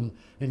world,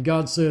 and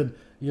God said,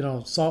 you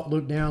know,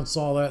 looked down,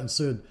 saw that, and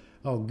said,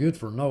 oh, good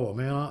for Noah,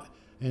 man,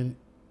 and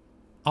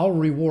I'll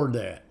reward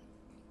that.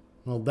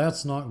 Well,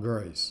 that's not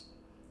grace.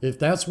 If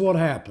that's what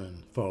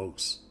happened,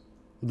 folks,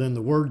 then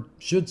the word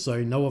should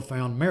say Noah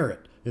found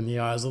merit in the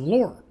eyes of the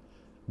Lord.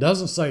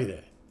 Doesn't say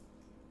that.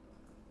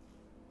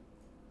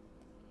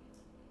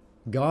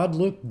 God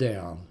looked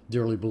down,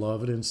 dearly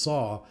beloved, and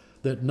saw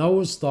that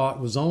Noah's thought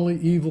was only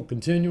evil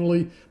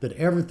continually, that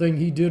everything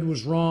he did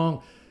was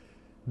wrong,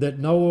 that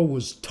Noah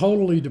was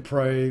totally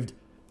depraved,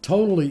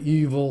 totally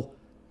evil,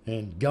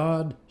 and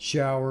God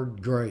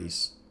showered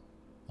grace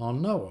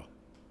on Noah.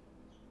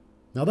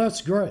 Now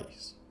that's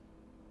grace.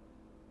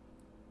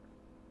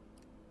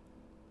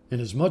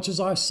 And as much as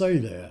I say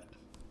that,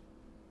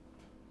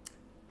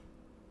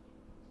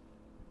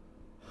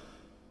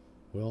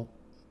 well,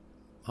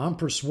 I'm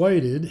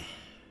persuaded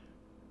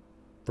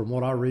from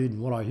what I read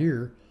and what I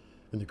hear,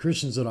 and the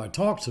Christians that I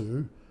talk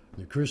to,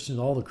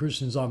 all the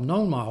Christians I've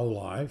known my whole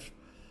life,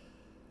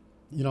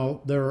 you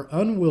know, they're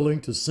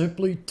unwilling to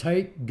simply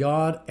take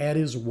God at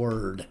his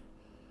word.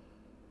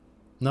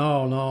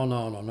 No.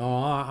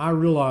 I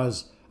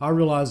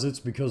realize it's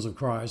because of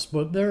Christ,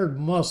 but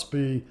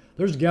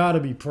there's got to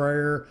be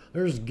prayer,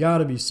 there's got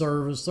to be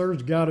service,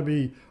 there's got to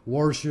be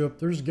worship,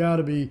 there's got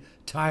to be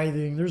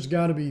tithing, there's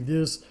got to be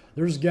this,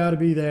 there's got to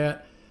be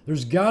that,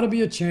 there's got to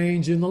be a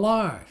change in the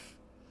life.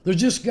 There's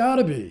just got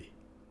to be.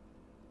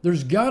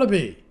 There's got to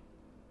be.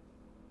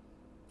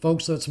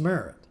 Folks, that's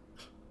merit.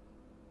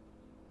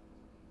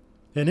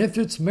 And if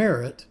it's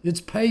merit,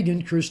 it's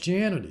pagan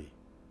Christianity.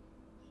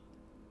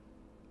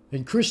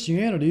 And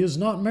Christianity is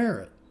not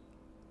merit.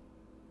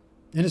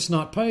 And it's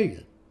not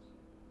pagan.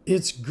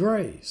 It's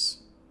grace.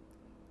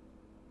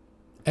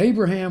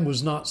 Abraham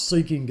was not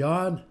seeking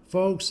God,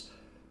 folks.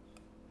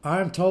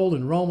 I'm told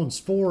in Romans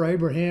 4,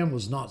 Abraham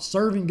was not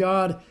serving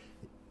God.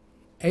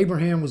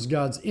 Abraham was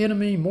God's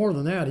enemy. More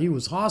than that, he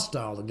was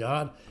hostile to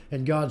God,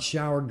 and God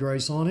showered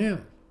grace on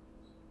him.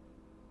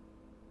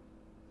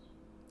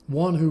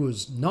 One who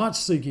was not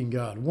seeking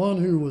God,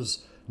 one who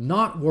was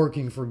not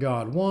working for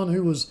God, one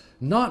who was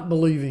not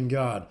believing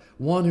God,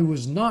 one who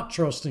was not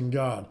trusting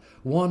God,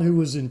 one who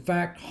was in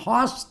fact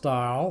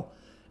hostile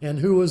and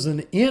who was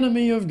an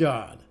enemy of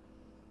God.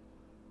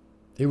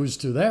 It was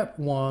to that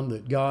one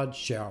that God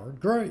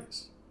showered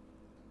grace.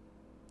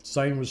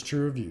 Same was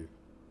true of you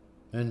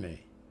and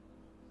me.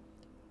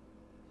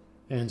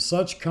 And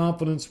such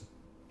confidence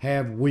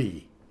have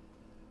we,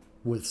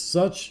 with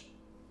such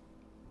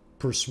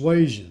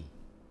persuasion,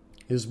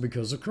 is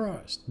because of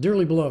Christ.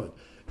 Dearly beloved,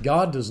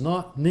 God does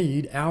not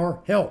need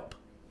our help.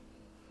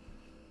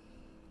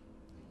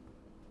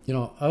 You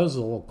know, us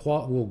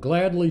will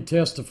gladly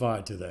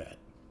testify to that.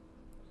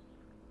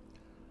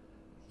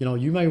 You know,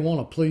 you may want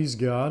to please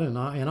God, and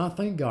I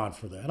thank God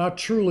for that. I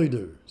truly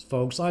do,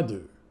 folks, I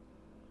do.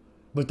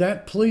 But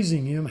that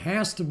pleasing him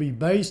has to be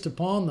based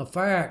upon the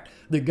fact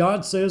that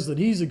God says that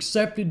he's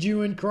accepted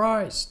you in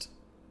Christ.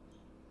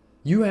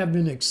 You have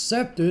been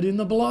accepted in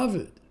the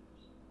beloved.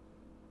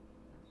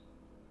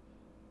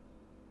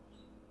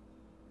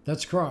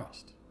 That's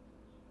Christ.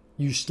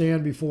 You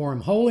stand before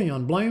him holy,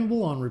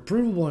 unblameable,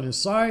 unreprovable in his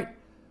sight.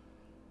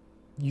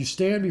 You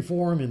stand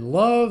before him in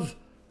love,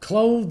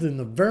 clothed in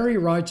the very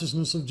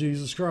righteousness of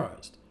Jesus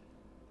Christ.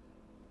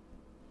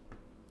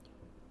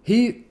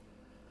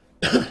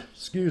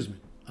 Excuse me.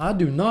 I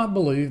do not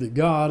believe that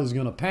God is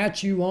going to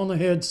pat you on the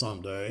head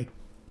someday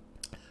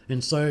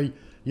and say,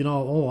 you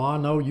know, oh, I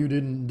know you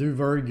didn't do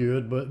very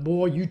good, but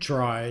boy, you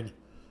tried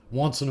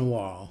once in a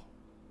while.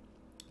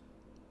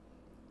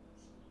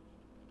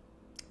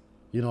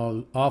 You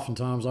know,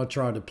 oftentimes I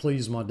tried to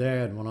please my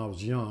dad when I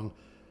was young.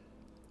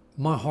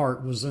 My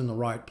heart was in the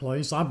right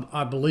place.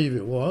 I believe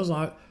it was.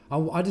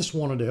 I just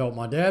wanted to help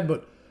my dad,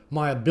 but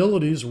my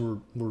abilities were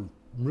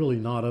really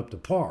not up to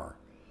par.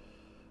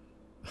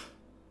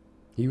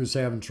 He was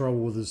having trouble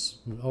with his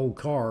old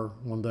car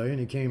one day, and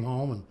he came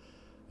home,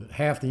 and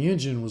half the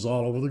engine was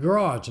all over the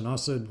garage. And I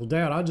said, well,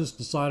 Dad, I just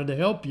decided to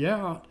help you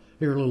out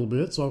here a little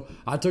bit. So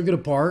I took it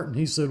apart, and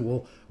he said,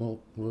 well,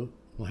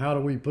 how do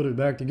we put it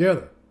back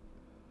together?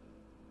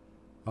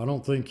 I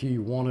don't think he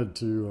wanted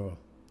to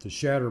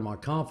shatter my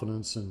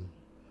confidence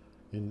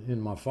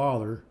in my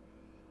father,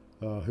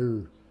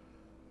 who,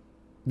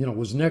 you know,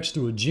 was next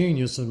to a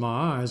genius in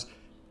my eyes.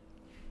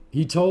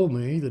 He told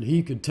me that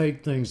he could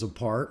take things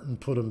apart and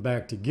put them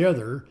back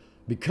together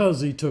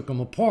because he took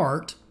them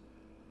apart.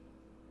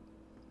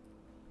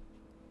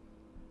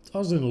 I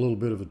was in a little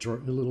bit of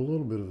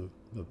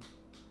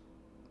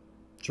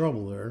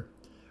trouble there.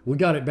 We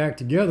got it back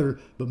together,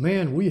 but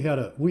man, I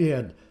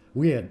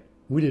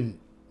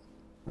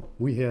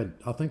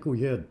think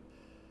we had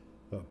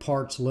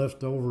parts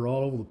left over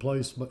all over the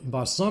place. But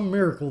by some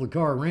miracle, the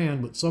car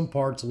ran, but some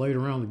parts laid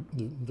around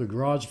the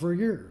garage for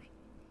years.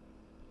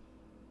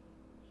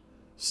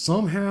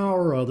 Somehow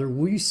or other,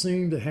 we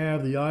seem to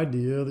have the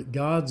idea that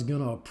God's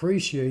going to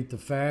appreciate the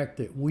fact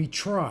that we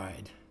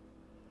tried.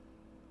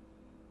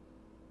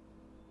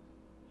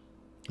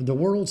 The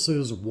world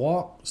says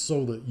walk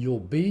so that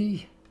you'll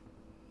be.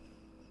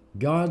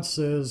 God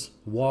says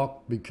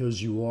walk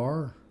because you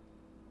are.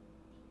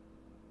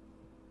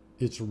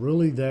 It's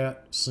really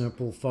that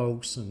simple,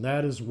 folks, and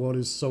that is what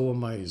is so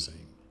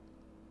amazing.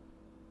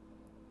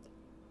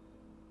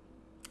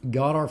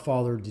 God our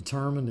Father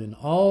determined in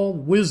all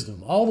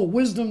wisdom, all the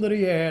wisdom that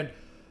he had,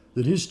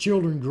 that his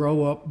children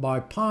grow up by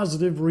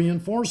positive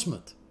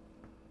reinforcement,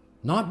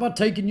 not by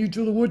taking you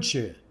to the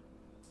woodshed.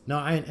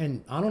 Now,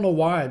 and I don't know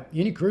why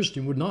any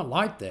Christian would not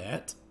like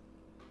that.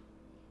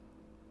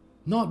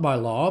 Not by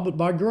law, but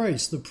by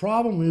grace. The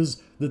problem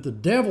is that the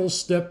devil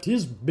stepped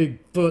his big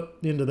foot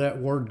into that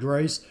word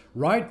grace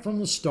right from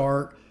the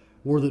start,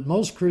 where that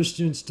most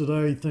Christians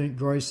today think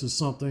grace is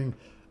something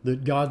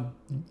that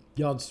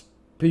God's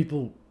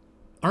people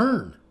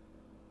earn.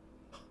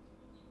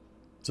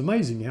 It's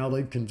amazing how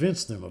they've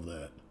convinced them of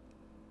that.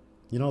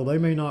 You know, they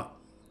may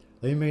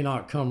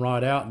not come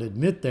right out and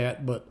admit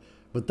that, but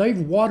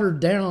they've watered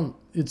down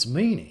its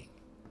meaning.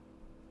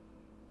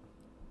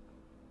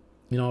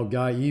 You know, a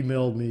guy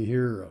emailed me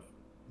here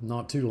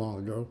not too long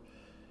ago,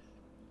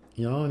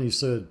 you know, and he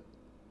said,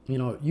 you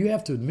know, you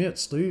have to admit,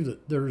 Steve,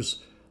 that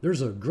there's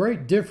a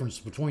great difference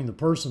between the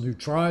person who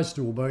tries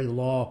to obey the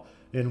law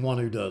and one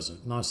who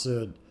doesn't. And I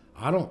said,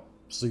 I don't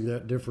see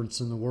that difference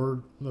in the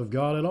Word of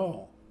God at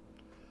all.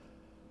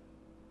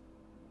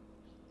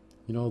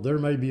 You know, there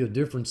may be a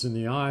difference in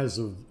the eyes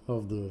of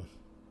the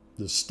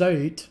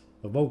state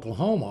of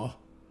Oklahoma.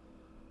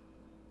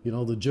 You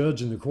know, the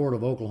judge in the court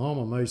of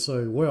Oklahoma may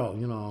say, well,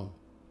 you know,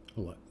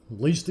 at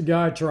least the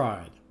guy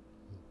tried.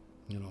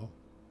 You know,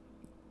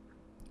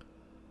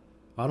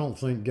 I don't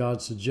think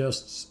God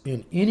suggests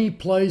in any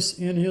place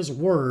in his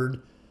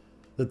word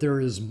that there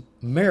is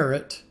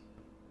merit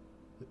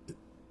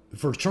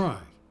for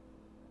trying.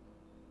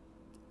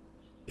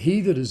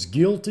 He that is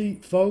guilty,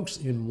 folks,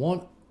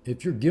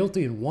 if you're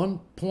guilty in one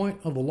point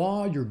of the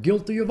law, you're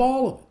guilty of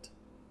all of it.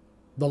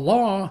 The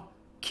law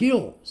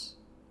kills.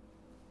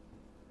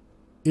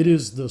 It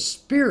is the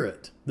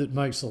Spirit that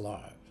makes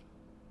alive.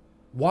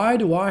 Why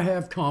do I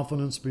have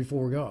confidence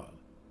before God?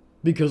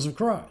 Because of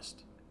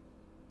Christ.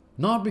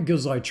 Not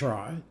because I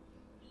tried,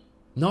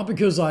 not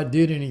because I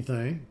did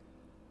anything,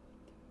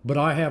 but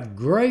I have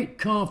great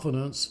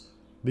confidence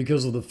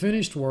because of the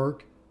finished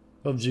work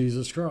of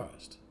Jesus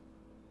Christ.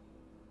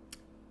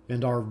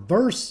 And our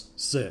verse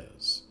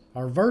says,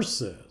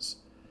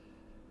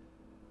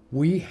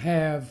 we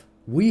have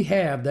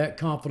that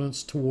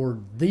confidence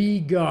toward the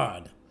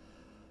God.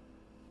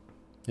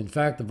 In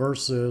fact, the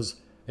verse says,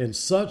 and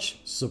such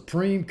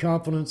supreme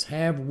confidence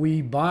have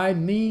we by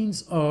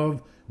means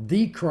of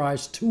the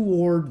Christ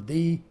toward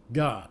the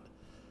God.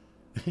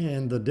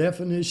 And the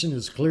definition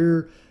is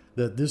clear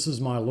that this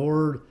is my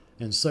Lord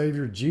and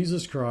Savior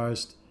Jesus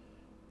Christ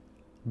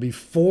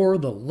before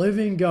the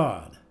living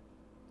God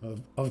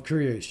of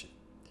creation.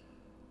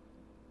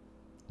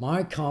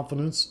 My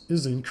confidence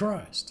is in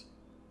Christ.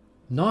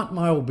 Not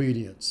my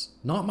obedience,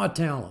 not my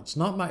talents,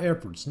 not my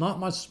efforts, not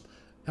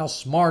how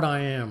smart I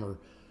am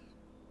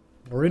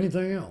or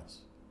anything else.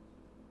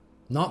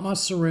 Not my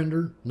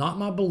surrender, not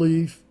my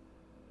belief,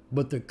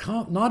 but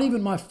not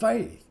even my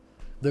faith.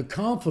 The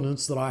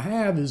confidence that I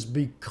have is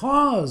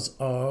because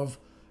of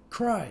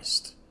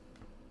Christ.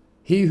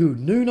 He who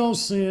knew no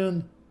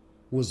sin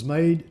was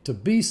made to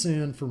be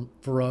sin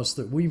for us,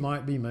 that we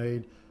might be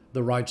made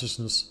the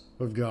righteousness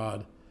of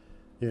God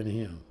in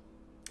him.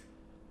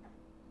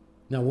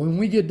 Now, when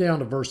we get down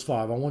to verse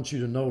 5, I want you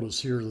to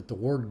notice here that the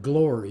word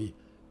glory,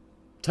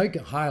 take a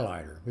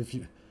highlighter.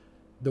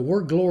 The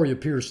word glory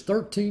appears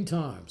 13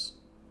 times,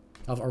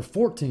 or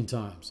 14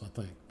 times, I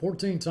think.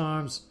 14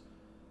 times,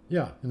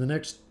 yeah, in the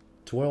next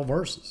 12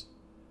 verses.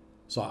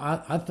 So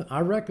I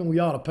reckon we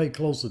ought to pay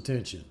close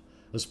attention,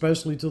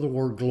 especially to the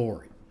word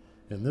glory.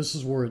 And this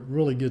is where it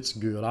really gets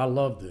good. I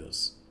love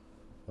this,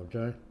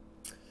 okay?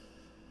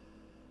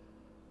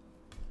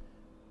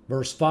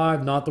 Verse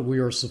 5, not that we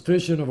are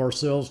sufficient of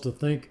ourselves to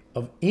think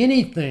of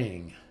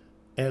anything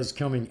as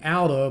coming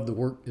out of, the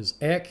word is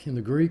ek in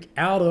the Greek,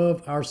 out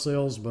of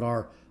ourselves, but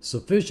our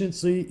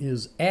sufficiency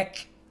is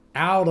ek,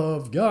 out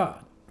of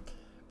God.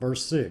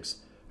 Verse 6,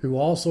 who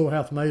also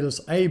hath made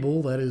us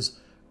able, that is,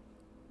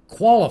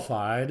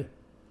 qualified,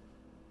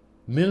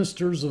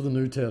 ministers of the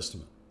New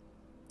Testament.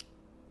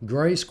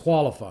 Grace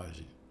qualifies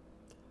you,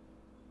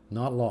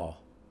 not law.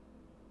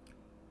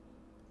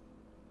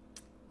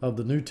 Of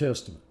the New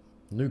Testament,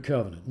 New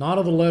Covenant. Not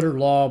of the letter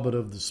law, but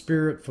of the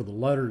Spirit, for the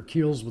letter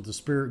kills, but the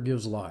Spirit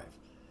gives life.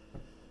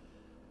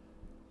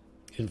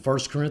 In 1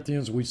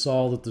 Corinthians, we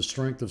saw that the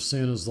strength of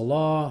sin is the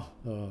law.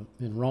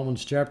 In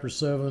Romans chapter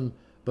 7,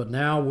 but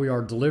now we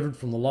are delivered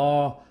from the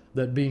law,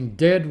 that being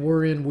dead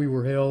wherein we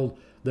were held,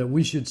 that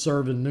we should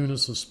serve in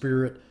newness of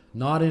spirit,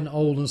 not in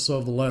oldness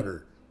of the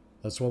letter.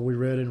 That's what we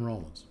read in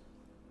Romans.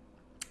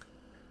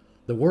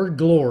 The word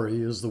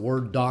glory is the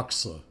word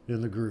doxa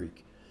in the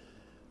Greek.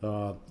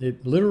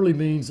 It literally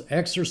means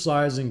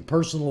exercising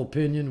personal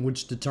opinion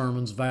which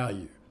determines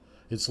value.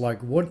 It's like,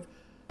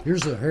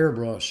 here's a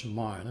hairbrush of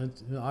mine.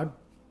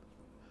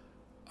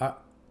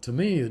 To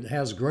me, it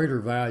has greater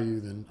value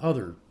than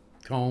other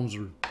combs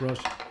or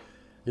brushes.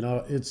 You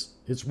know,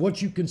 it's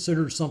what you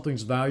consider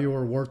something's value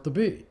or worth to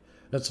be.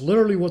 That's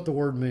literally what the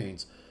word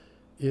means.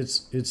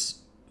 It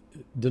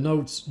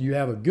denotes you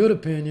have a good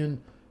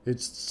opinion.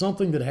 It's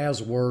something that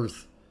has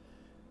worth.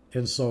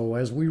 And so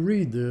as we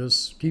read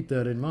this, keep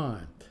that in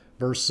mind.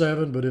 Verse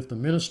 7, but if the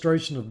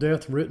ministration of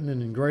death written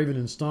and engraven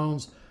in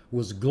stones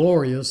was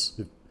glorious,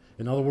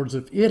 in other words,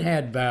 if it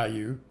had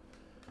value,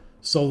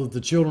 so that the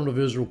children of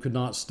Israel could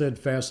not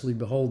steadfastly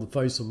behold the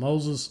face of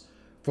Moses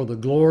for the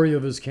glory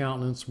of his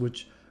countenance,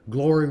 which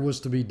glory was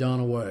to be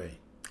done away.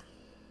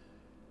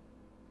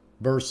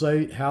 Verse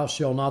 8, how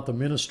shall not the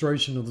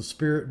ministration of the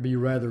Spirit be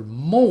rather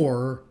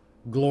more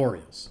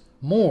glorious?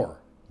 More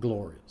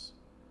glorious.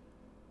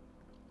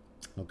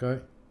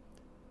 Okay?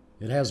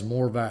 It has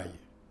more value.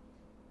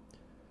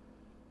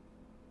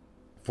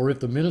 For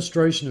if the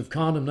ministration of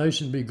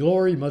condemnation be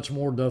glory, much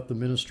more doth the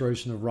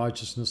ministration of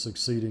righteousness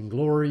exceed in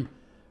glory.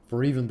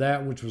 For even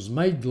that which was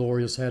made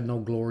glorious had no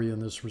glory in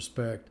this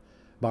respect,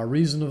 by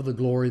reason of the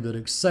glory that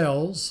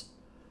excels.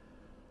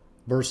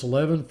 Verse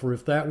 11, for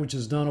if that which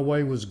is done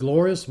away was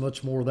glorious,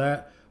 much more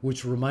that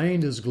which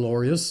remained is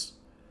glorious.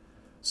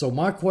 So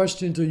my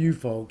question to you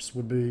folks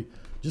would be,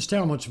 just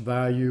how much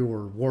value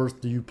or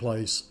worth do you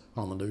place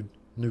on the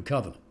New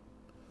Covenant,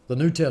 the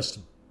New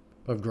Testament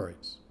of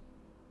grace,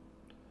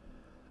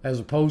 as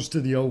opposed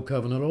to the Old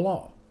Covenant of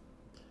law?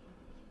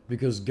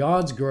 Because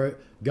God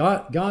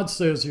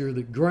says here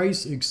that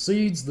grace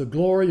exceeds the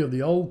glory of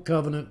the Old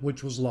Covenant,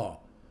 which was law.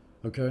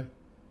 Okay?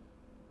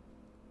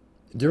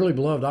 Dearly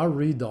beloved, I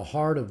read the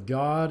heart of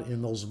God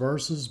in those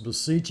verses,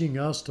 beseeching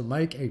us to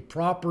make a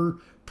proper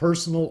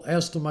personal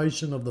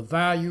estimation of the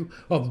value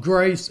of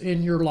grace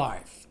in your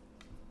life.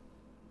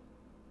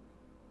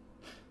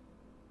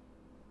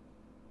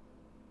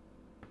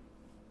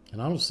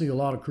 And I don't see a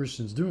lot of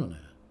Christians doing that.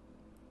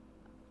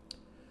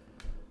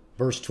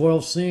 Verse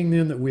 12, seeing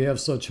then that we have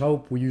such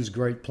hope, we use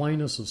great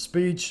plainness of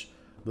speech.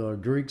 The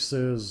Greek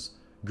says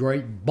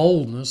great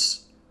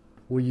boldness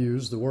we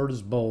use. The word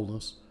is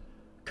boldness,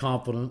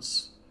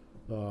 confidence.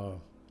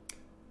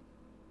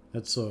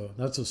 That's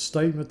a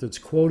statement that's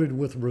quoted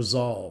with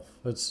resolve.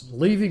 It's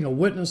leaving a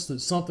witness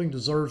that something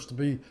deserves to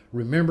be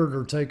remembered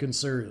or taken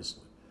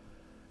seriously.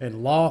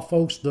 And law,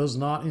 folks, does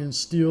not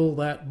instill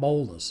that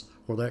boldness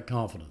or that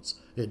confidence.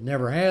 It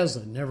never has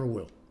and never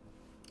will.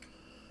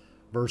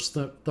 Verse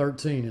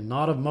 13, and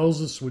not of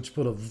Moses, which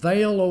put a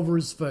veil over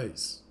his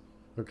face,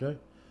 okay,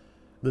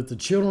 that the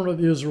children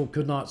of Israel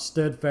could not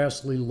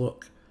steadfastly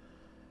look.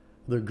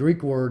 The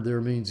Greek word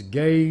there means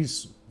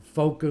gaze,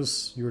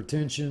 focus your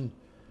attention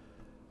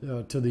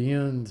to the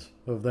end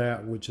of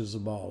that which is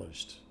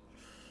abolished.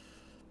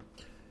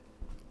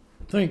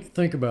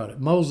 Think about it.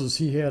 Moses,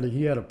 he had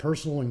a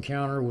personal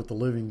encounter with the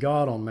living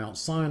God on Mount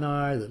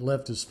Sinai that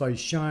left his face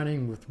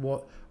shining with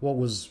what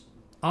was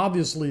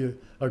obviously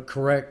a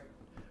correct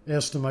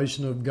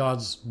estimation of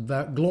God's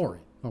glory,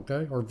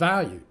 okay, or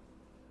value,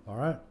 all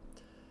right?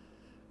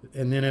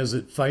 And then as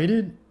it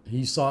faded,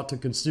 he sought to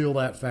conceal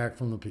that fact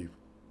from the people.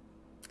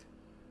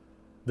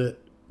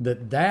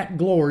 That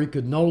glory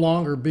could no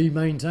longer be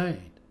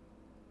maintained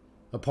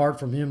apart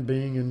from him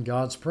being in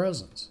God's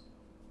presence.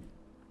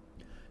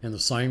 And the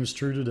same is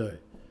true today.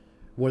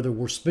 Whether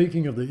we're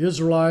speaking of the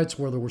Israelites,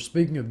 whether we're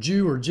speaking of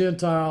Jew or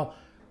Gentile,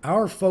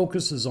 our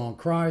focus is on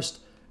Christ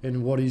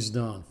and what he's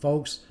done.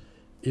 Folks,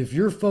 if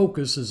your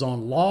focus is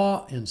on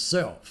law and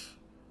self,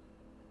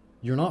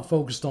 you're not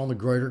focused on the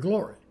greater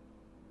glory.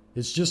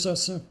 It's just that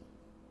simple.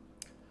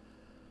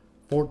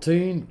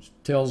 14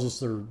 tells us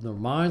their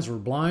minds were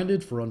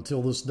blinded, for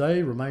until this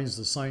day remains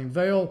the same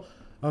veil,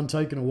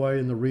 untaken away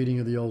in the reading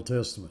of the Old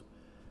Testament,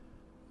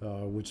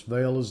 which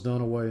veil is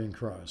done away in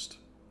Christ.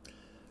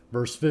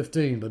 Verse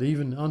 15, but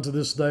even unto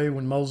this day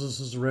when Moses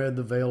is read,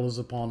 the veil is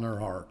upon their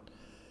heart.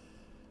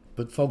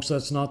 But folks,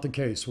 that's not the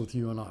case with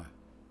you and I.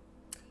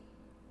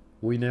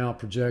 We now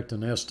project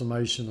an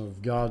estimation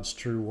of God's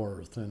true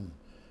worth and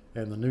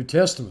the New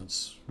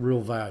Testament's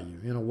real value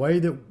in a way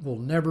that will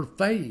never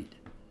fade.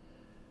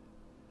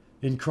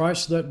 In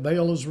Christ, that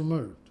veil is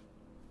removed.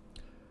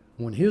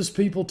 When his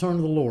people turn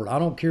to the Lord, I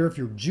don't care if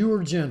you're Jew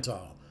or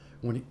Gentile,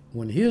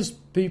 when his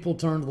people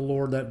turn to the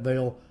Lord, that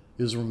veil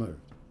is removed.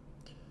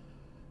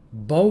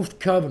 Both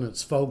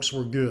covenants, folks,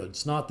 were good.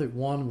 It's not that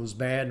one was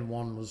bad and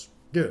one was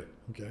good.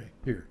 Okay,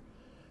 here.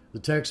 The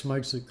text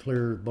makes it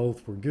clear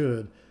both were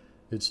good.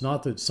 It's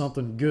not that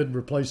something good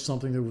replaced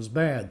something that was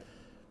bad.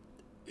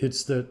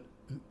 It's that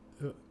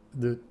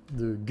the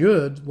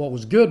good, what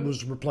was good,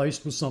 was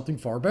replaced with something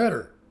far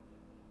better.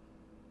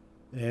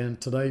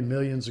 And today,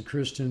 millions of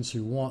Christians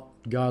who want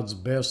God's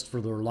best for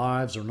their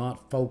lives are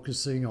not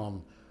focusing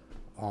on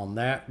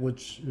that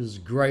which is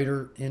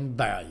greater in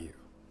value,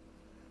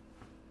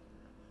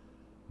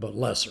 but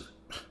lesser.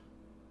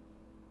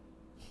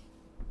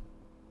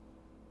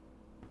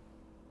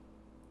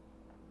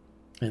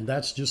 And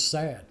that's just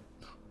sad.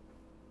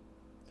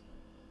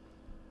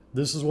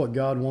 This is what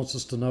God wants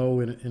us to know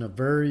in a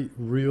very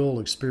real,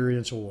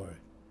 experiential way.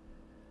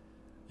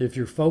 If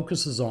your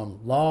focus is on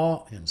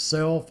law and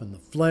self and the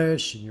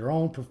flesh and your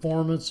own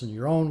performance and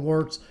your own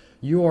works,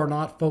 you are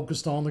not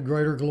focused on the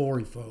greater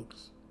glory,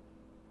 folks.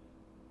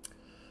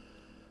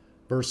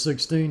 Verse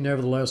 16,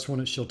 nevertheless, when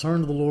it shall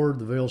turn to the Lord,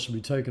 the veil shall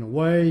be taken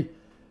away.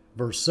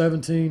 Verse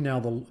 17, now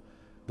the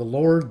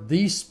Lord,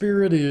 the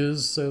Spirit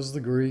is, says the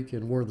Greek,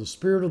 and where the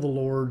Spirit of the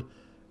Lord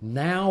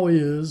now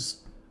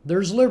is,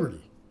 there's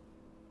liberty.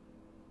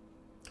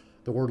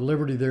 The word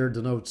liberty there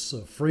denotes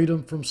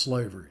freedom from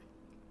slavery.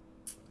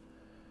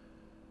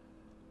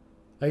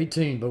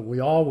 18, but we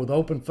all with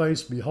open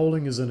face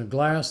beholding as in a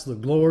glass the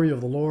glory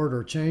of the Lord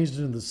are changed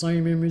into the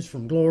same image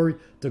from glory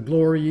to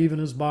glory, even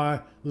as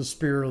by the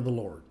Spirit of the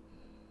Lord.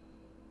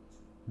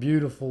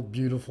 Beautiful,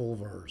 beautiful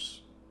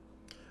verse.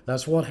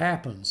 That's what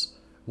happens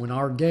when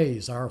our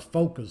gaze, our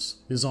focus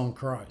is on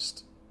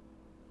Christ.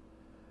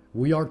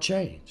 We are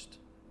changed.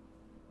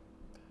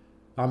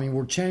 I mean,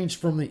 we're changed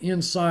from the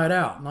inside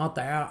out, not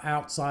the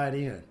outside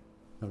in.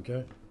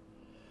 Okay?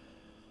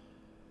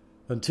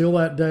 Until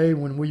that day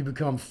when we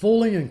become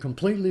fully and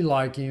completely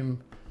like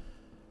Him.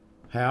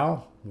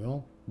 How?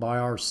 Well, by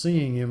our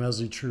seeing Him as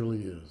He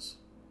truly is.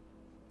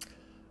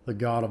 The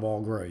God of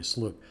all grace.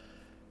 Look,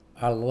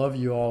 I love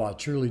you all. I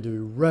truly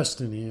do.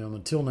 Rest in Him.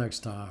 Until next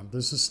time,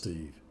 this is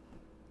Steve.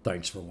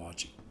 Thanks for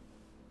watching.